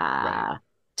 Right. uh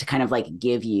to kind of like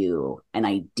give you an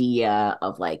idea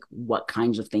of like what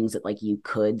kinds of things that like you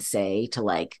could say to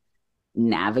like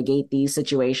navigate these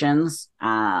situations.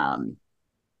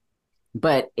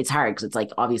 but it's hard because it's like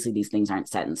obviously these things aren't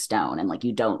set in stone, and like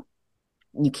you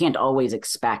can't always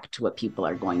expect what people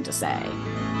are going to say.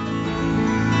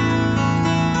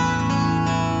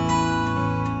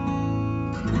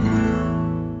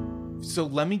 So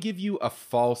let me give you a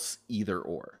false either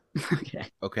or. Okay.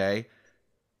 Okay.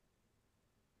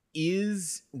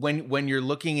 Is when you're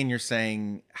looking and you're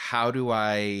saying, how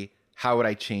would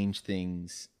I change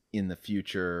things in the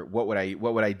future? What would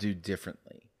I do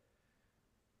differently?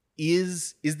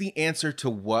 Is the answer to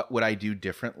what would I do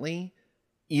differently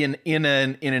in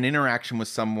an interaction with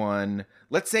someone?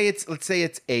 Let's say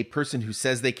it's a person who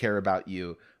says they care about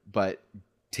you but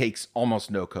takes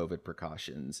almost no COVID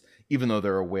precautions, even though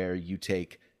they're aware you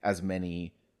take as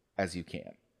many as you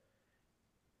can.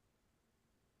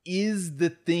 Is the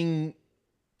thing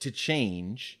to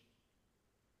change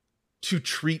to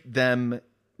treat them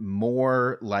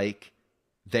more like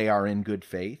they are in good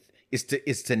faith?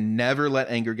 Is to never let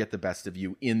anger get the best of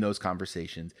you in those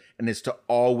conversations, and is to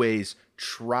always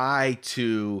try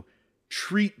to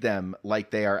treat them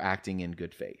like they are acting in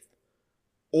good faith?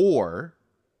 Or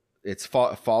it's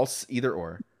false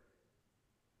either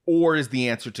or is the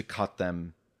answer to cut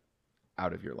them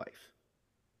out of your life?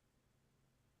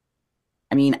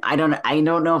 I mean, I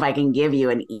don't know if I can give you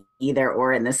an either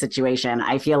or in this situation.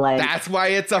 I feel like That's why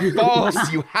it's a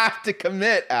false. You have to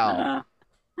commit, Al.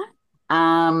 uh,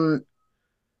 um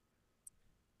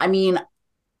I mean,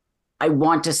 I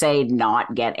want to say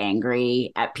not get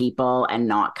angry at people and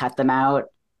not cut them out.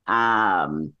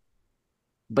 Um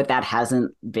but that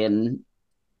hasn't been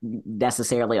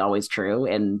necessarily always true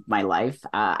in my life.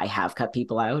 I have cut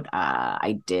people out.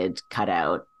 I did cut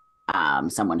out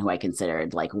someone who I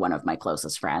considered like one of my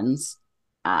closest friends,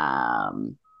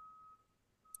 um,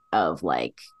 of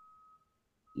like,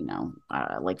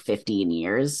 like 15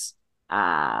 years,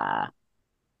 uh,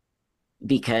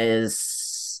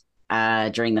 because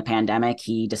during the pandemic,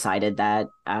 he decided that,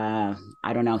 I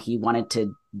don't know, he wanted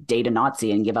to date a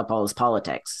Nazi and give up all his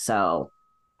politics. So,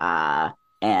 uh,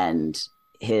 and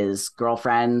his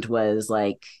girlfriend was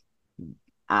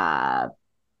uh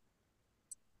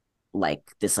like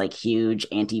this like huge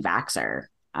anti-vaxxer,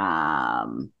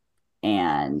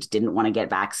 and didn't want to get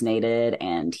vaccinated,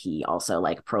 and he also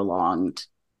like prolonged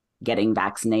getting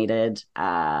vaccinated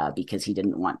because he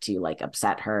didn't want to like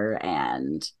upset her,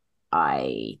 and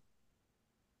i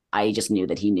I just knew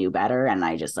that he knew better, and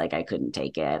I just like I couldn't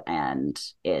take it, and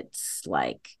it's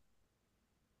like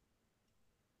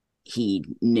he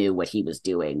knew what he was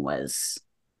doing was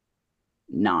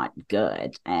not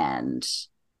good, and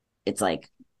it's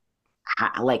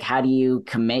how do you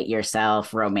commit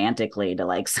yourself romantically to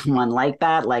like someone like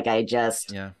that? Like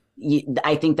Yeah.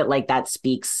 I think that like that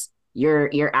speaks,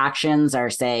 your actions are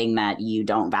saying that you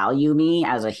don't value me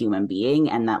as a human being,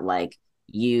 and that like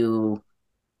you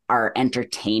are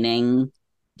entertaining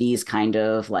these kind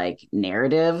of like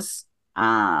narratives.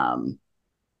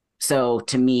 So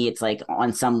to me it's like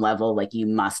on some level like you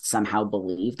must somehow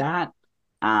believe that,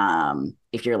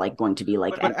 if you're like going to be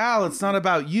like But Al, it's not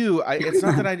about you. It's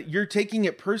not that you're taking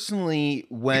it personally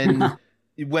when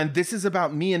this is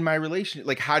about me and my relationship.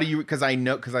 Like, how do you? Because I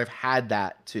know, because I've had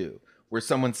that too, where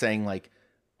someone's saying like,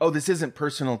 "Oh, this isn't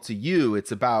personal to you.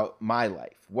 It's about my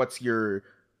life." What's your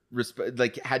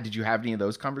like? Did you have any of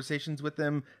those conversations with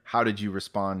them? How did you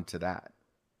respond to that?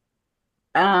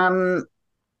 um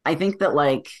I think that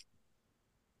like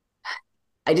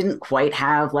I didn't quite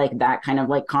have like that kind of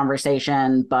like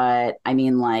conversation, but I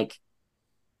mean like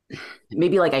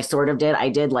maybe like I sort of did. I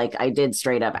did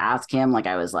straight up ask him, like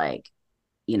I was like,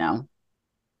 you know,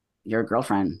 your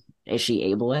girlfriend, is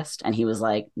she ableist? And he was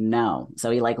like, no. So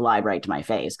he like lied right to my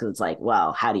face, because it's like,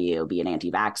 well, how do you be an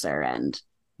anti-vaxxer and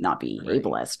not be Right.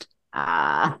 ableist?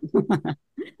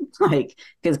 Like,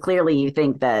 because clearly you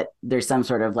think that there's some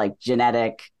sort of like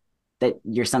that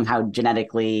you're somehow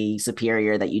genetically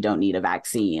superior, that you don't need a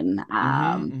vaccine.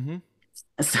 Mm-hmm.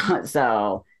 Mm-hmm.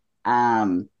 So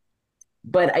um,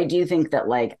 but I do think that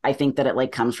like I think that it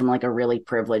like comes from like a really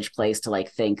privileged place to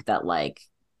like think that like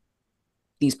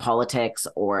these politics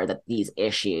or that these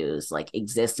issues like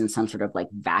exist in some sort of like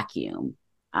vacuum,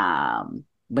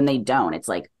 when they don't. It's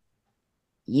like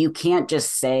you can't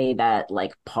just say that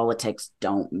like politics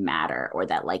don't matter, or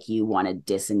that like you want to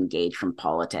disengage from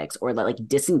politics, or that like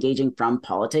disengaging from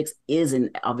politics is in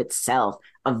of itself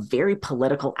a very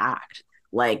political act.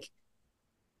 Like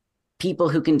people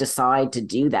who can decide to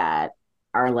do that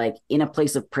are like in a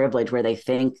place of privilege where they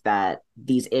think that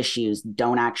these issues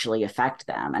don't actually affect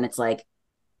them, and it's like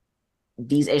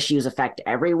these issues affect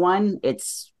everyone.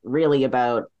 It's really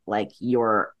about like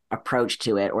your approach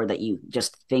to it, or that you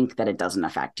just think that it doesn't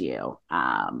affect you.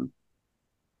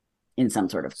 in some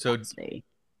sort of So capacity.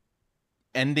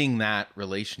 ending that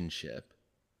relationship,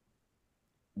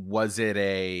 was it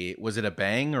a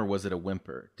bang or was it a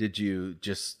whimper? Did you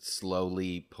just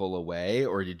slowly pull away,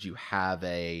 or did you have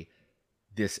a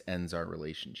this ends our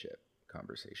relationship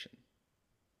conversation?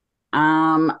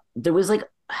 There was like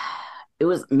it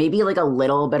was maybe like a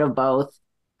little bit of both.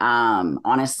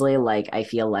 Honestly, like I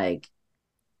feel like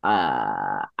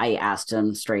I asked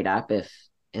him straight up if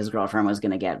his girlfriend was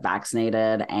going to get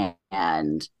vaccinated,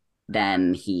 and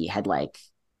then he had like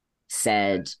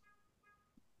said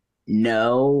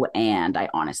no, and I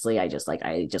honestly I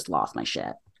just lost my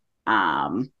shit.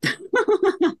 Um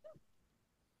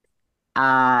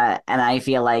and I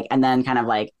feel like, and then kind of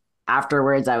like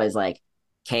afterwards I was like,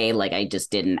 okay, like I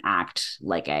just didn't act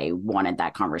like I wanted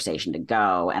that conversation to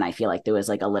go, and I feel like there was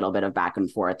like a little bit of back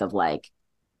and forth of like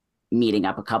meeting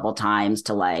up a couple times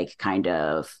to like kind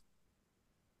of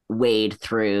wade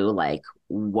through like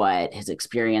what his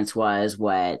experience was,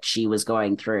 what she was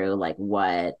going through, like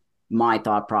what my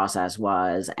thought process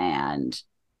was. And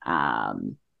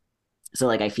um so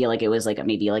like I feel like it was like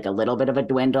maybe like a little bit of a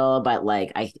dwindle, but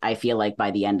like I feel like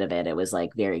by the end of it, it was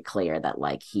like very clear that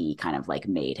like he kind of like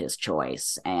made his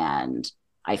choice, and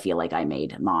I feel like I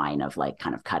made mine of like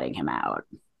kind of cutting him out.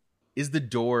 Is the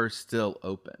door still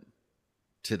open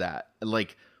to that?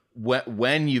 Like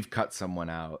when you've cut someone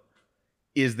out,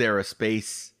 is there a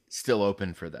space still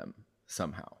open for them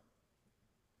somehow?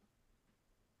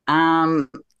 Um,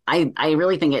 I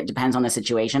really think it depends on the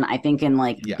situation. I think in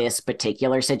like Yeah. this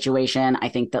particular situation, I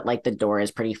think that like the door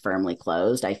is pretty firmly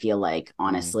closed. I feel like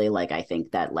Hmm. honestly, like I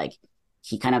think that like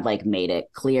he kind of like made it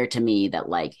clear to me that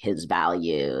like his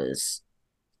values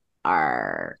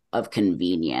are of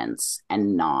convenience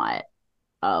and not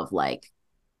of like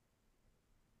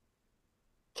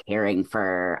caring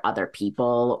for other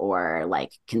people or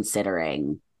like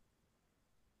considering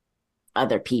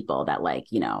other people, that like,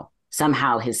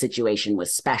 somehow his situation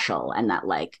was special, and that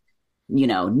like,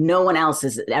 no one else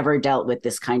has ever dealt with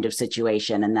this kind of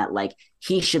situation, and that like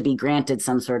he should be granted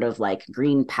some sort of like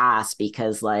green pass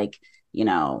because like, you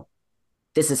know,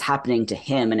 this is happening to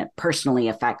him and it personally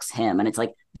affects him. And it's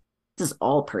like, this is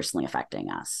all personally affecting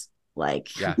us. Like,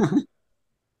 Yeah.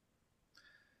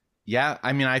 Yeah.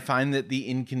 I mean, I find that the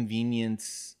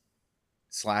inconvenience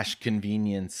slash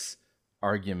convenience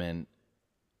argument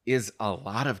is a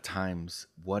lot of times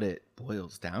what it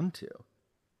boils down to.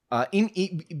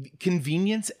 In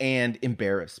convenience and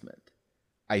embarrassment,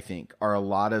 I think, are a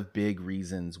lot of big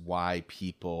reasons why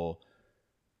people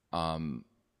um,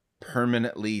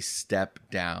 permanently step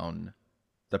down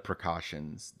the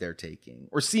precautions they're taking,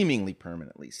 or seemingly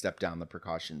permanently step down the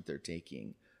precautions they're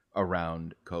taking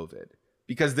around COVID.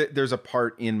 Because there's a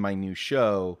part in my new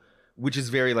show which is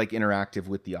very like interactive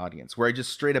with the audience, where I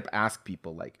just straight up ask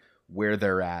people like where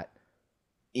they're at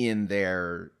in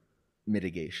their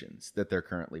mitigations that they're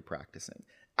currently practicing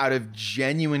out of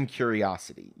genuine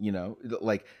curiosity.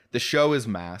 Like the show is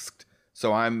masked,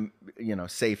 so I'm,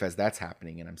 safe as that's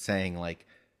happening, and I'm saying like,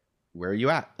 where are you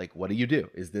at? Like, what do you do?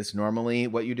 Is this normally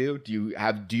what you do? Do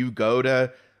you go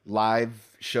to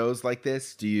live shows like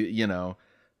this? Do you,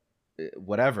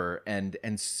 whatever? And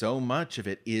so much of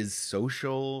it is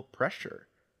social pressure.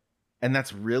 And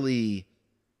that's really,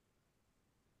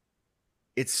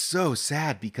 it's so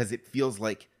sad because it feels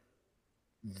like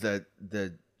the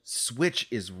switch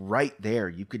is right there.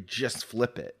 You could just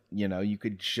flip it, you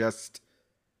could just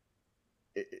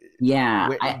yeah,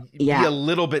 be yeah, a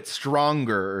little bit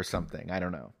stronger or something. I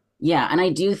don't know. yeah. And I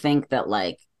do think that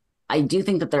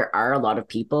there are a lot of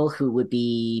people who would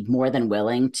be more than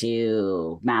willing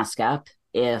to mask up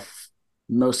if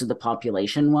most of the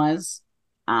population was.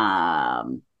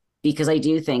 Um, because I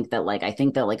do think that I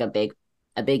think that like a big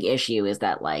issue is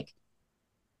that like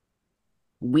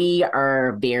we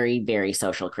are very, very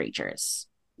social creatures.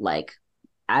 Like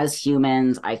as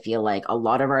humans, I feel like a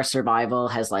lot of our survival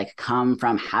has like come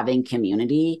from having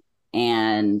community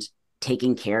and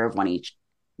taking care of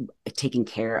taking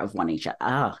care of one each other.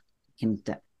 Oh,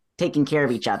 taking care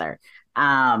of each other.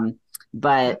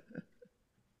 But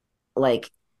like,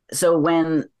 so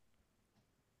when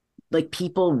like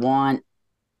people want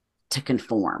to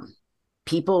conform,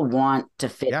 people want to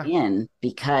fit Yeah. in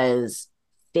because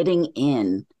fitting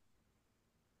in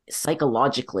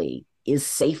psychologically is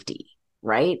safety,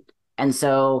 right? And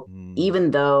so Mm,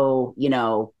 even though,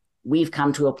 we've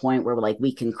come to a point where like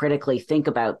we can critically think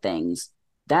about things,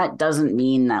 that doesn't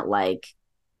mean that like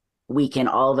we can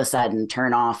all of a sudden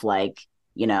turn off like,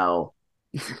 you know,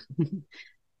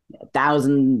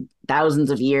 thousands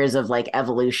of years of like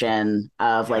evolution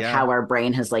of like yeah. how our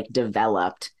brain has like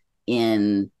developed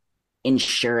in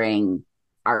ensuring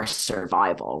our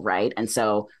survival, right? And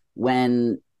so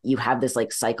when you have this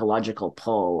like psychological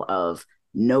pull of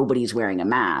nobody's wearing a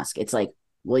mask, it's like,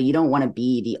 well, you don't want to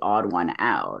be the odd one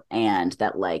out, and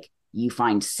that like you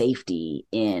find safety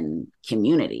in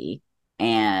community.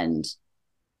 And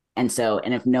and so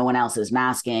and if no one else is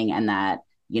masking, and that,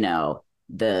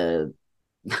 the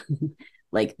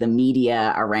like the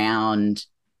media around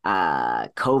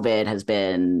COVID has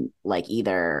been like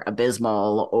either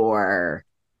abysmal or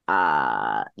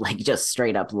like just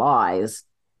straight up lies,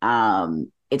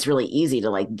 it's really easy to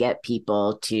like get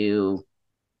people to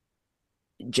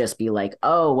just be like,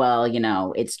 oh, well,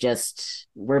 it's just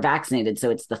we're vaccinated,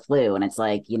 so it's the flu. And it's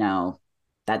like,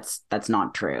 that's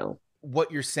not true.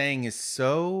 What you're saying is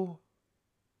so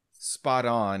spot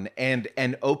on, and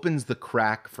opens the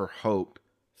crack for hope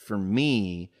for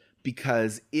me,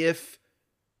 because if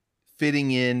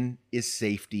fitting in is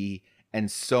safety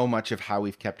and so much of how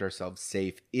we've kept ourselves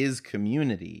safe is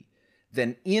community,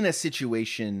 then in a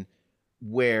situation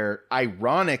where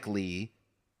ironically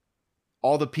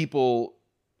all the people,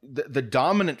 the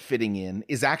dominant fitting in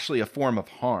is actually a form of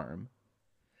harm,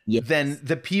 Yes. then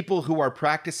the people who are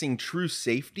practicing true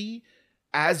safety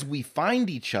as we find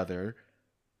each other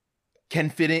can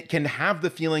fit in, can have the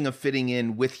feeling of fitting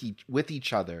in with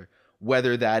each other,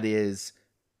 whether that is,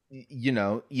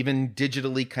 even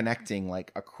digitally connecting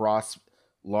like across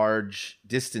large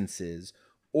distances,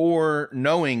 or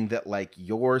knowing that like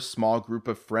your small group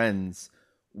of friends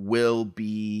will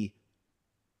be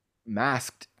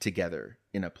masked together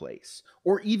in a place.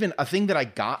 Or even a thing that I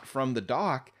got from the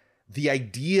doc, the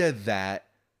idea that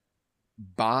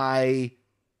by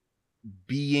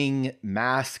being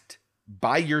masked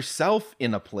by yourself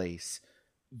in a place,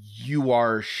 you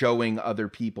are showing other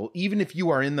people, even if you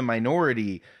are in the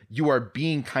minority, you are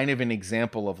being kind of an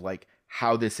example of like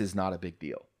how this is not a big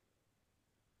deal.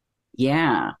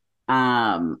 Yeah.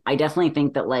 I definitely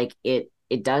think that like it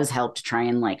does help to try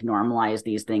and like normalize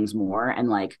these things more. And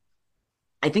like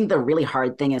I think the really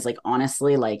hard thing is like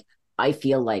honestly, like I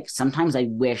feel like sometimes I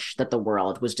wish that the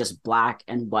world was just black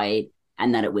and white,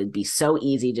 and that it would be so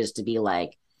easy just to be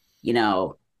like, you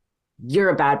know, you're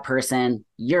a bad person,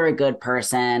 you're a good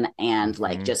person, and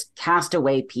like Mm-hmm. just cast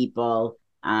away people.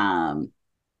 But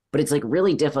it's like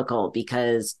really difficult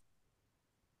because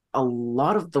a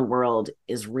lot of the world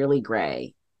is really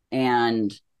gray,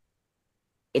 and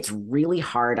it's really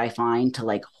hard, I find, to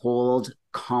like hold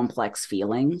complex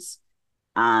feelings.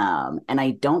 And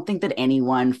I don't think that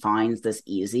anyone finds this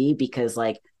easy, because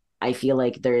like I feel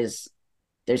like there's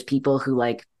people who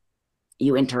like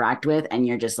you interact with and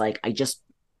you're just like,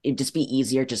 it'd just be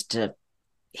easier just to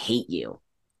hate you.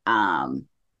 Um,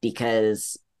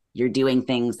 because you're doing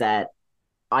things that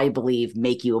I believe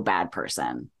make you a bad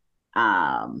person.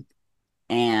 Um,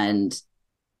 and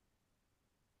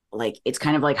like it's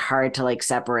kind of like hard to like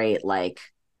separate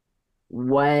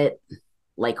what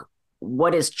like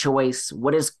what is choice,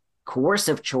 what is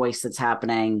coercive choice that's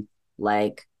happening,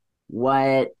 like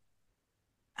what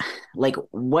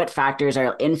what factors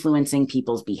are influencing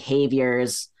people's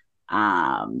behaviors.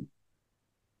 um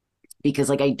because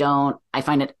like I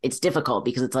find it's difficult,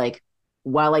 because it's like,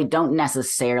 while I don't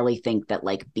necessarily think that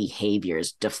like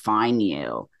behaviors define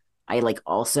you, I like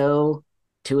also,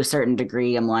 to a certain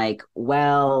degree, I'm like,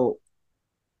 well,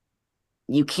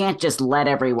 you can't just let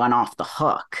everyone off the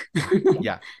hook.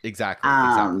 Yeah, exactly.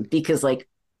 Because like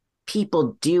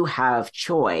people do have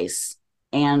choice,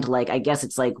 and like I guess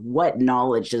it's like, what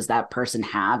knowledge does that person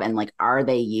have, and like are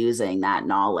they using that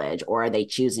knowledge, or are they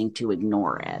choosing to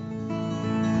ignore it?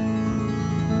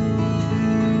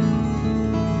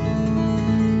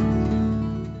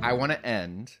 I want to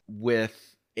end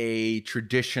with a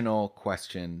traditional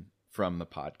question from the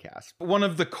podcast. One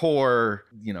of the core,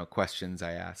 questions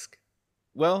I ask,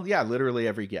 well, yeah, literally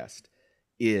every guest,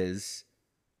 is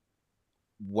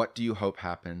what do you hope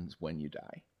happens when you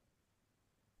die?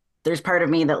 There's part of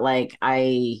me that like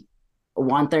I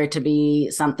want there to be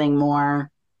something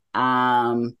more.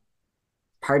 um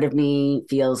Part of me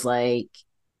feels like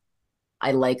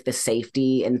I like the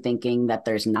safety in thinking that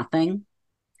there's nothing.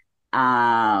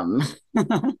 um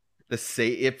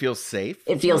It feels safe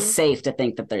it to feels you? safe to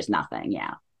think that there's nothing,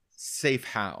 yeah. Safe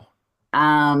how?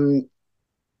 um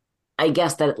I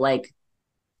guess that like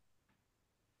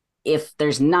if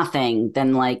there's nothing,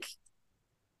 then like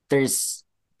there's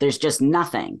there's just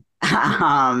nothing.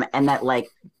 And that like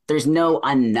there's no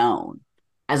unknown,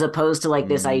 as opposed to like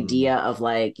this Mm, idea of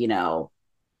like, if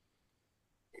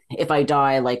I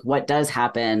die, like what does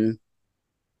happen?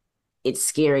 It's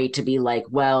scary to be like,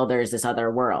 well, there's this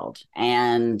other world.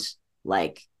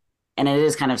 Like, and it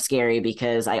is kind of scary,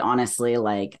 because I honestly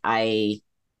like,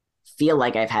 feel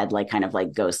like I've had like kind of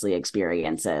like ghostly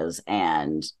experiences,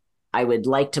 and I would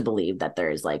like to believe that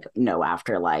there's like no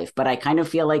afterlife, but I kind of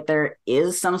feel like there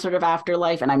is some sort of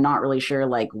afterlife, and I'm not really sure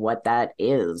like what that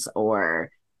is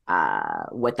or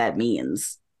what that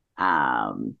means.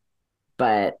 Um,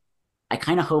 but I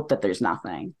kind of hope that there's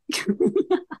nothing.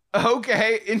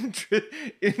 Okay,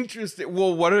 interesting.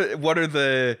 Well, what are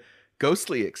the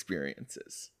ghostly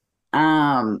experiences?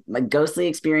 A ghostly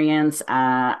experience.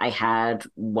 I had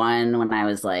one when I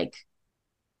was like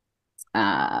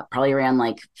probably around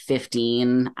like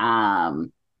 15.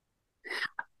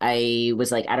 I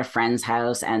was like at a friend's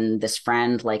house, and this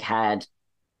friend like had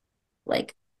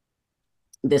like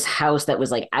this house that was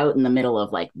like out in the middle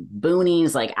of like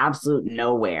boonies, like absolute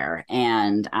nowhere.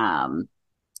 And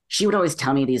she would always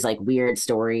tell me these like weird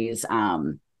stories.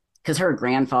 Because her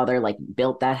grandfather like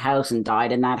built that house and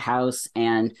died in that house,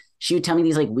 and she would tell me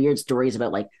these like weird stories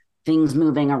about like things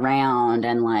moving around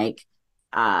and like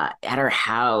at her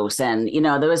house. And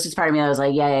there was just part of me that was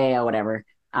like, yeah, whatever.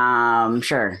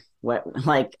 Sure. What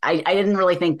like I didn't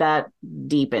really think that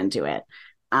deep into it.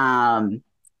 Um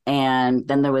and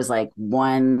then there was like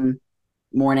one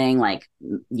morning, like,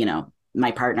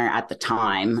 my partner at the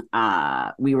time,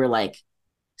 we were like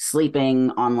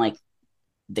sleeping on like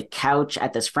the couch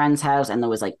at this friend's house, and there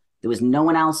was no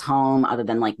one else home other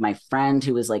than like my friend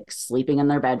who was like sleeping in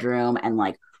their bedroom, and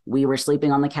like we were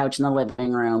sleeping on the couch in the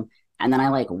living room. And then I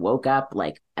like woke up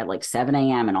like at like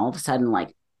 7 a.m. and all of a sudden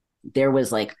like there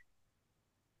was like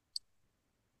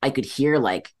I could hear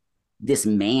like this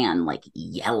man like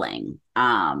yelling.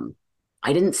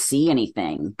 I didn't see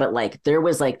anything, but like there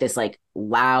was like this like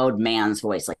loud man's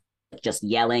voice, like just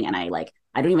yelling. And I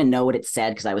don't even know what it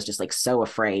said because I was just like so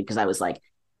afraid, because I was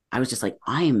just like,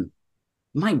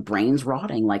 my brain's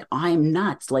rotting. Like I'm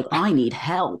nuts. Like I need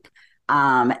help.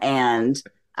 And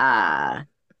uh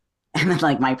and then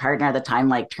like my partner at the time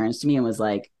like turns to me and was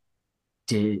like,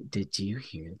 did you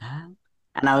hear that?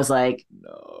 And I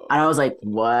was like,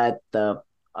 what the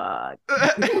fuck?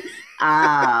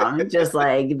 Just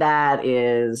like that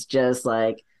is just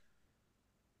like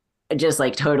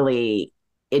totally,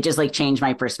 it just like changed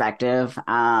my perspective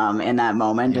in that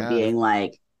moment of Yeah. being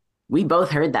like, we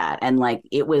both heard that, and like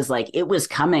it was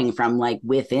coming from like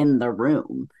within the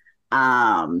room.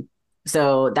 Um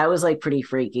so that was like pretty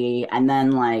freaky. And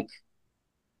then like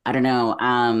I don't know,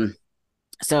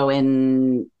 so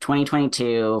in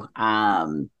 2022,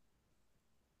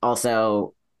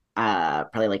 also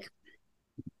probably like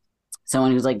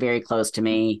someone who's like very close to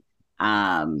me.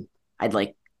 I'd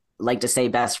like to say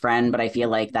best friend, but I feel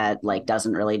like that like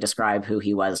doesn't really describe who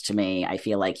he was to me. I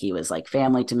feel like he was like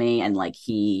family to me, and like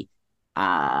he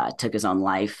took his own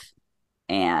life.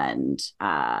 And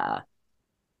I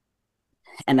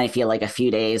feel like a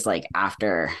few days like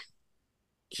after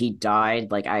he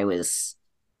died, like I was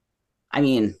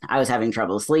having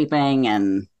trouble sleeping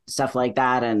and stuff like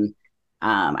that. And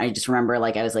I just remember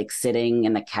like I was like sitting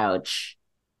in the couch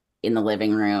in the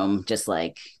living room,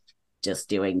 just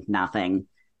doing nothing.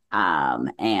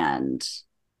 And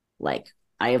like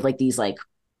I have like these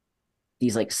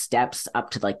like steps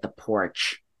up to like the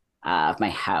porch of my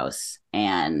house,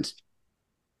 and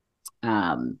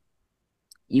um,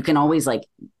 you can always like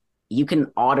you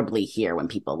can audibly hear when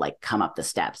people like come up the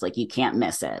steps. Like you can't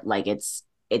miss it. Like it's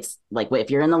like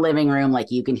if you're in the living room,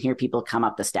 like you can hear people come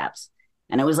up the steps.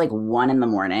 And it was like 1 in the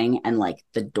morning, and like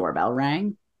the doorbell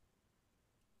rang,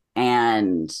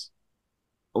 and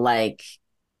like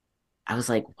I was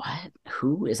like, what?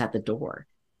 Who is at the door?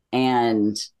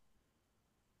 And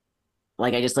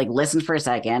like I just like listened for a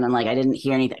second, and like I didn't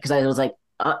hear anything because I was like,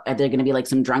 are there going to be like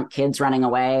some drunk kids running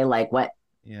away? Like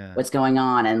Yeah. what's going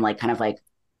on? And like kind of like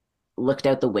looked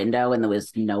out the window, and there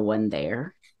was no one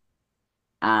there.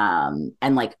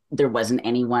 And like there wasn't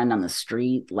anyone on the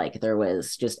street. Like there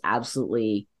was just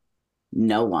absolutely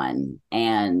no one.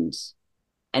 And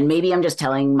maybe I'm just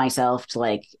telling myself to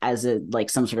like as a like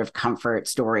some sort of comfort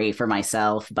story for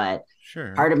myself, but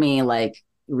Sure. part of me like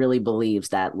really believes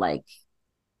that like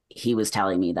he was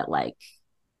telling me that like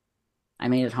I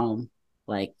made it home.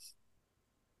 Like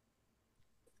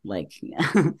like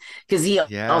because he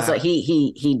also Yeah.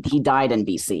 he died in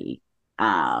BC.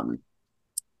 Um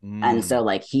and Mm. so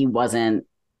like he wasn't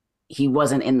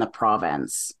in the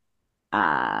province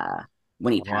uh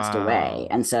when he passed away.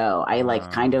 Wow. And so I like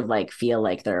kind Wow. of like feel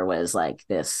like there was like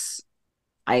this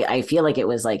I feel like it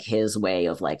was like his way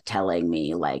of like telling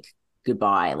me like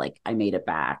goodbye, like I made it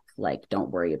back, like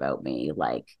don't worry about me,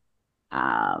 like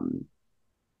um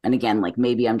and again, like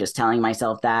maybe I'm just telling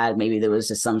myself that maybe there was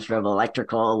just some sort of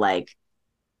electrical like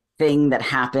thing that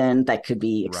happened that could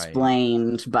be Right.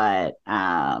 explained, but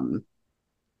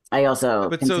I also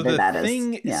But so consider the that as,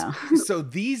 thing is, yeah. so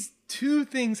these two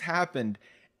things happened,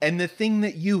 and the thing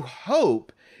that you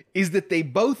hope is that they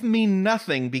both mean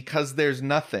nothing because there's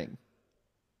nothing.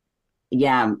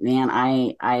 Yeah, man,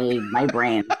 my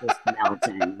brain is just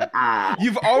melting.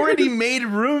 You've already made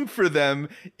room for them,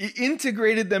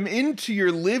 integrated them into your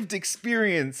lived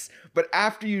experience. But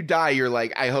after you die, you're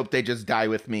like, I hope they just die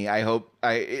with me. I hope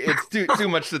it's too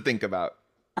much to think about.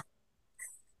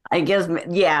 I guess,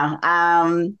 yeah.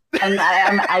 And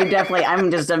I definitely, I'm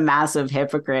just a massive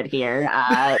hypocrite here.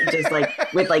 Just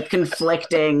like with like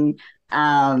conflicting,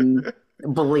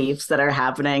 beliefs that are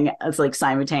happening. It's like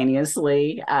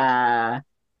simultaneously. But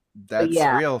That's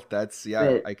yeah, real. That's, yeah,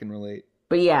 but I can relate.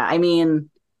 but yeah, I mean,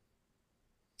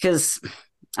 because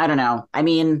I don't know. I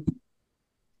mean,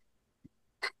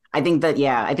 I think that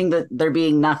yeah, I think that there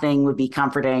being nothing would be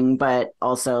comforting, but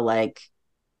also like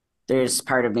there's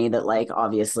part of me that like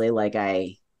obviously like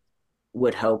I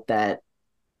would hope that,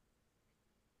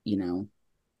 you know,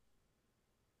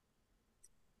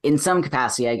 in some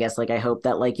capacity, I guess, like I hope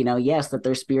that like, yes, that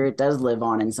their spirit does live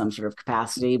on in some sort of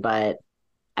capacity, but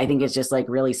I think it's just like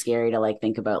really scary to like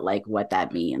think about like what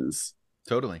that means.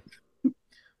 Totally.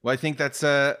 Well, I think that's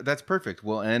perfect.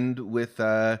 We'll end with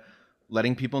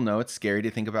letting people know it's scary to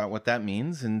think about what that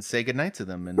means and say goodnight to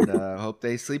them and hope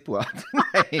they sleep well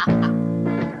tonight.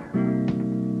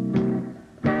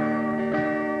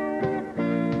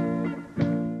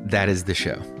 That is the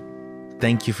show.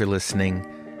 Thank you for listening.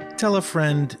 Tell a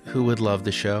friend who would love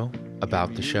the show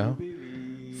about the show.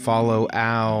 Follow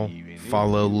Al,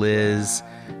 follow Liz.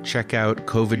 Check out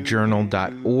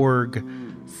covidjournal.org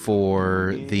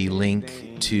for the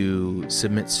link to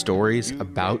submit stories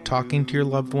about talking to your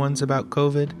loved ones about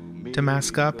COVID to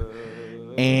mask up.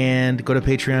 And go to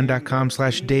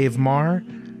patreon.com/Dave Marr.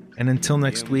 And until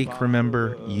next week,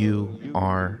 remember, you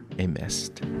are a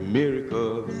mist.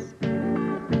 Miracles,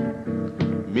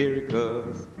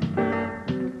 miracles,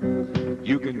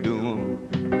 you can do them.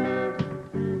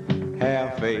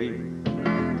 Have faith,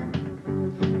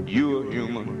 you're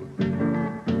human.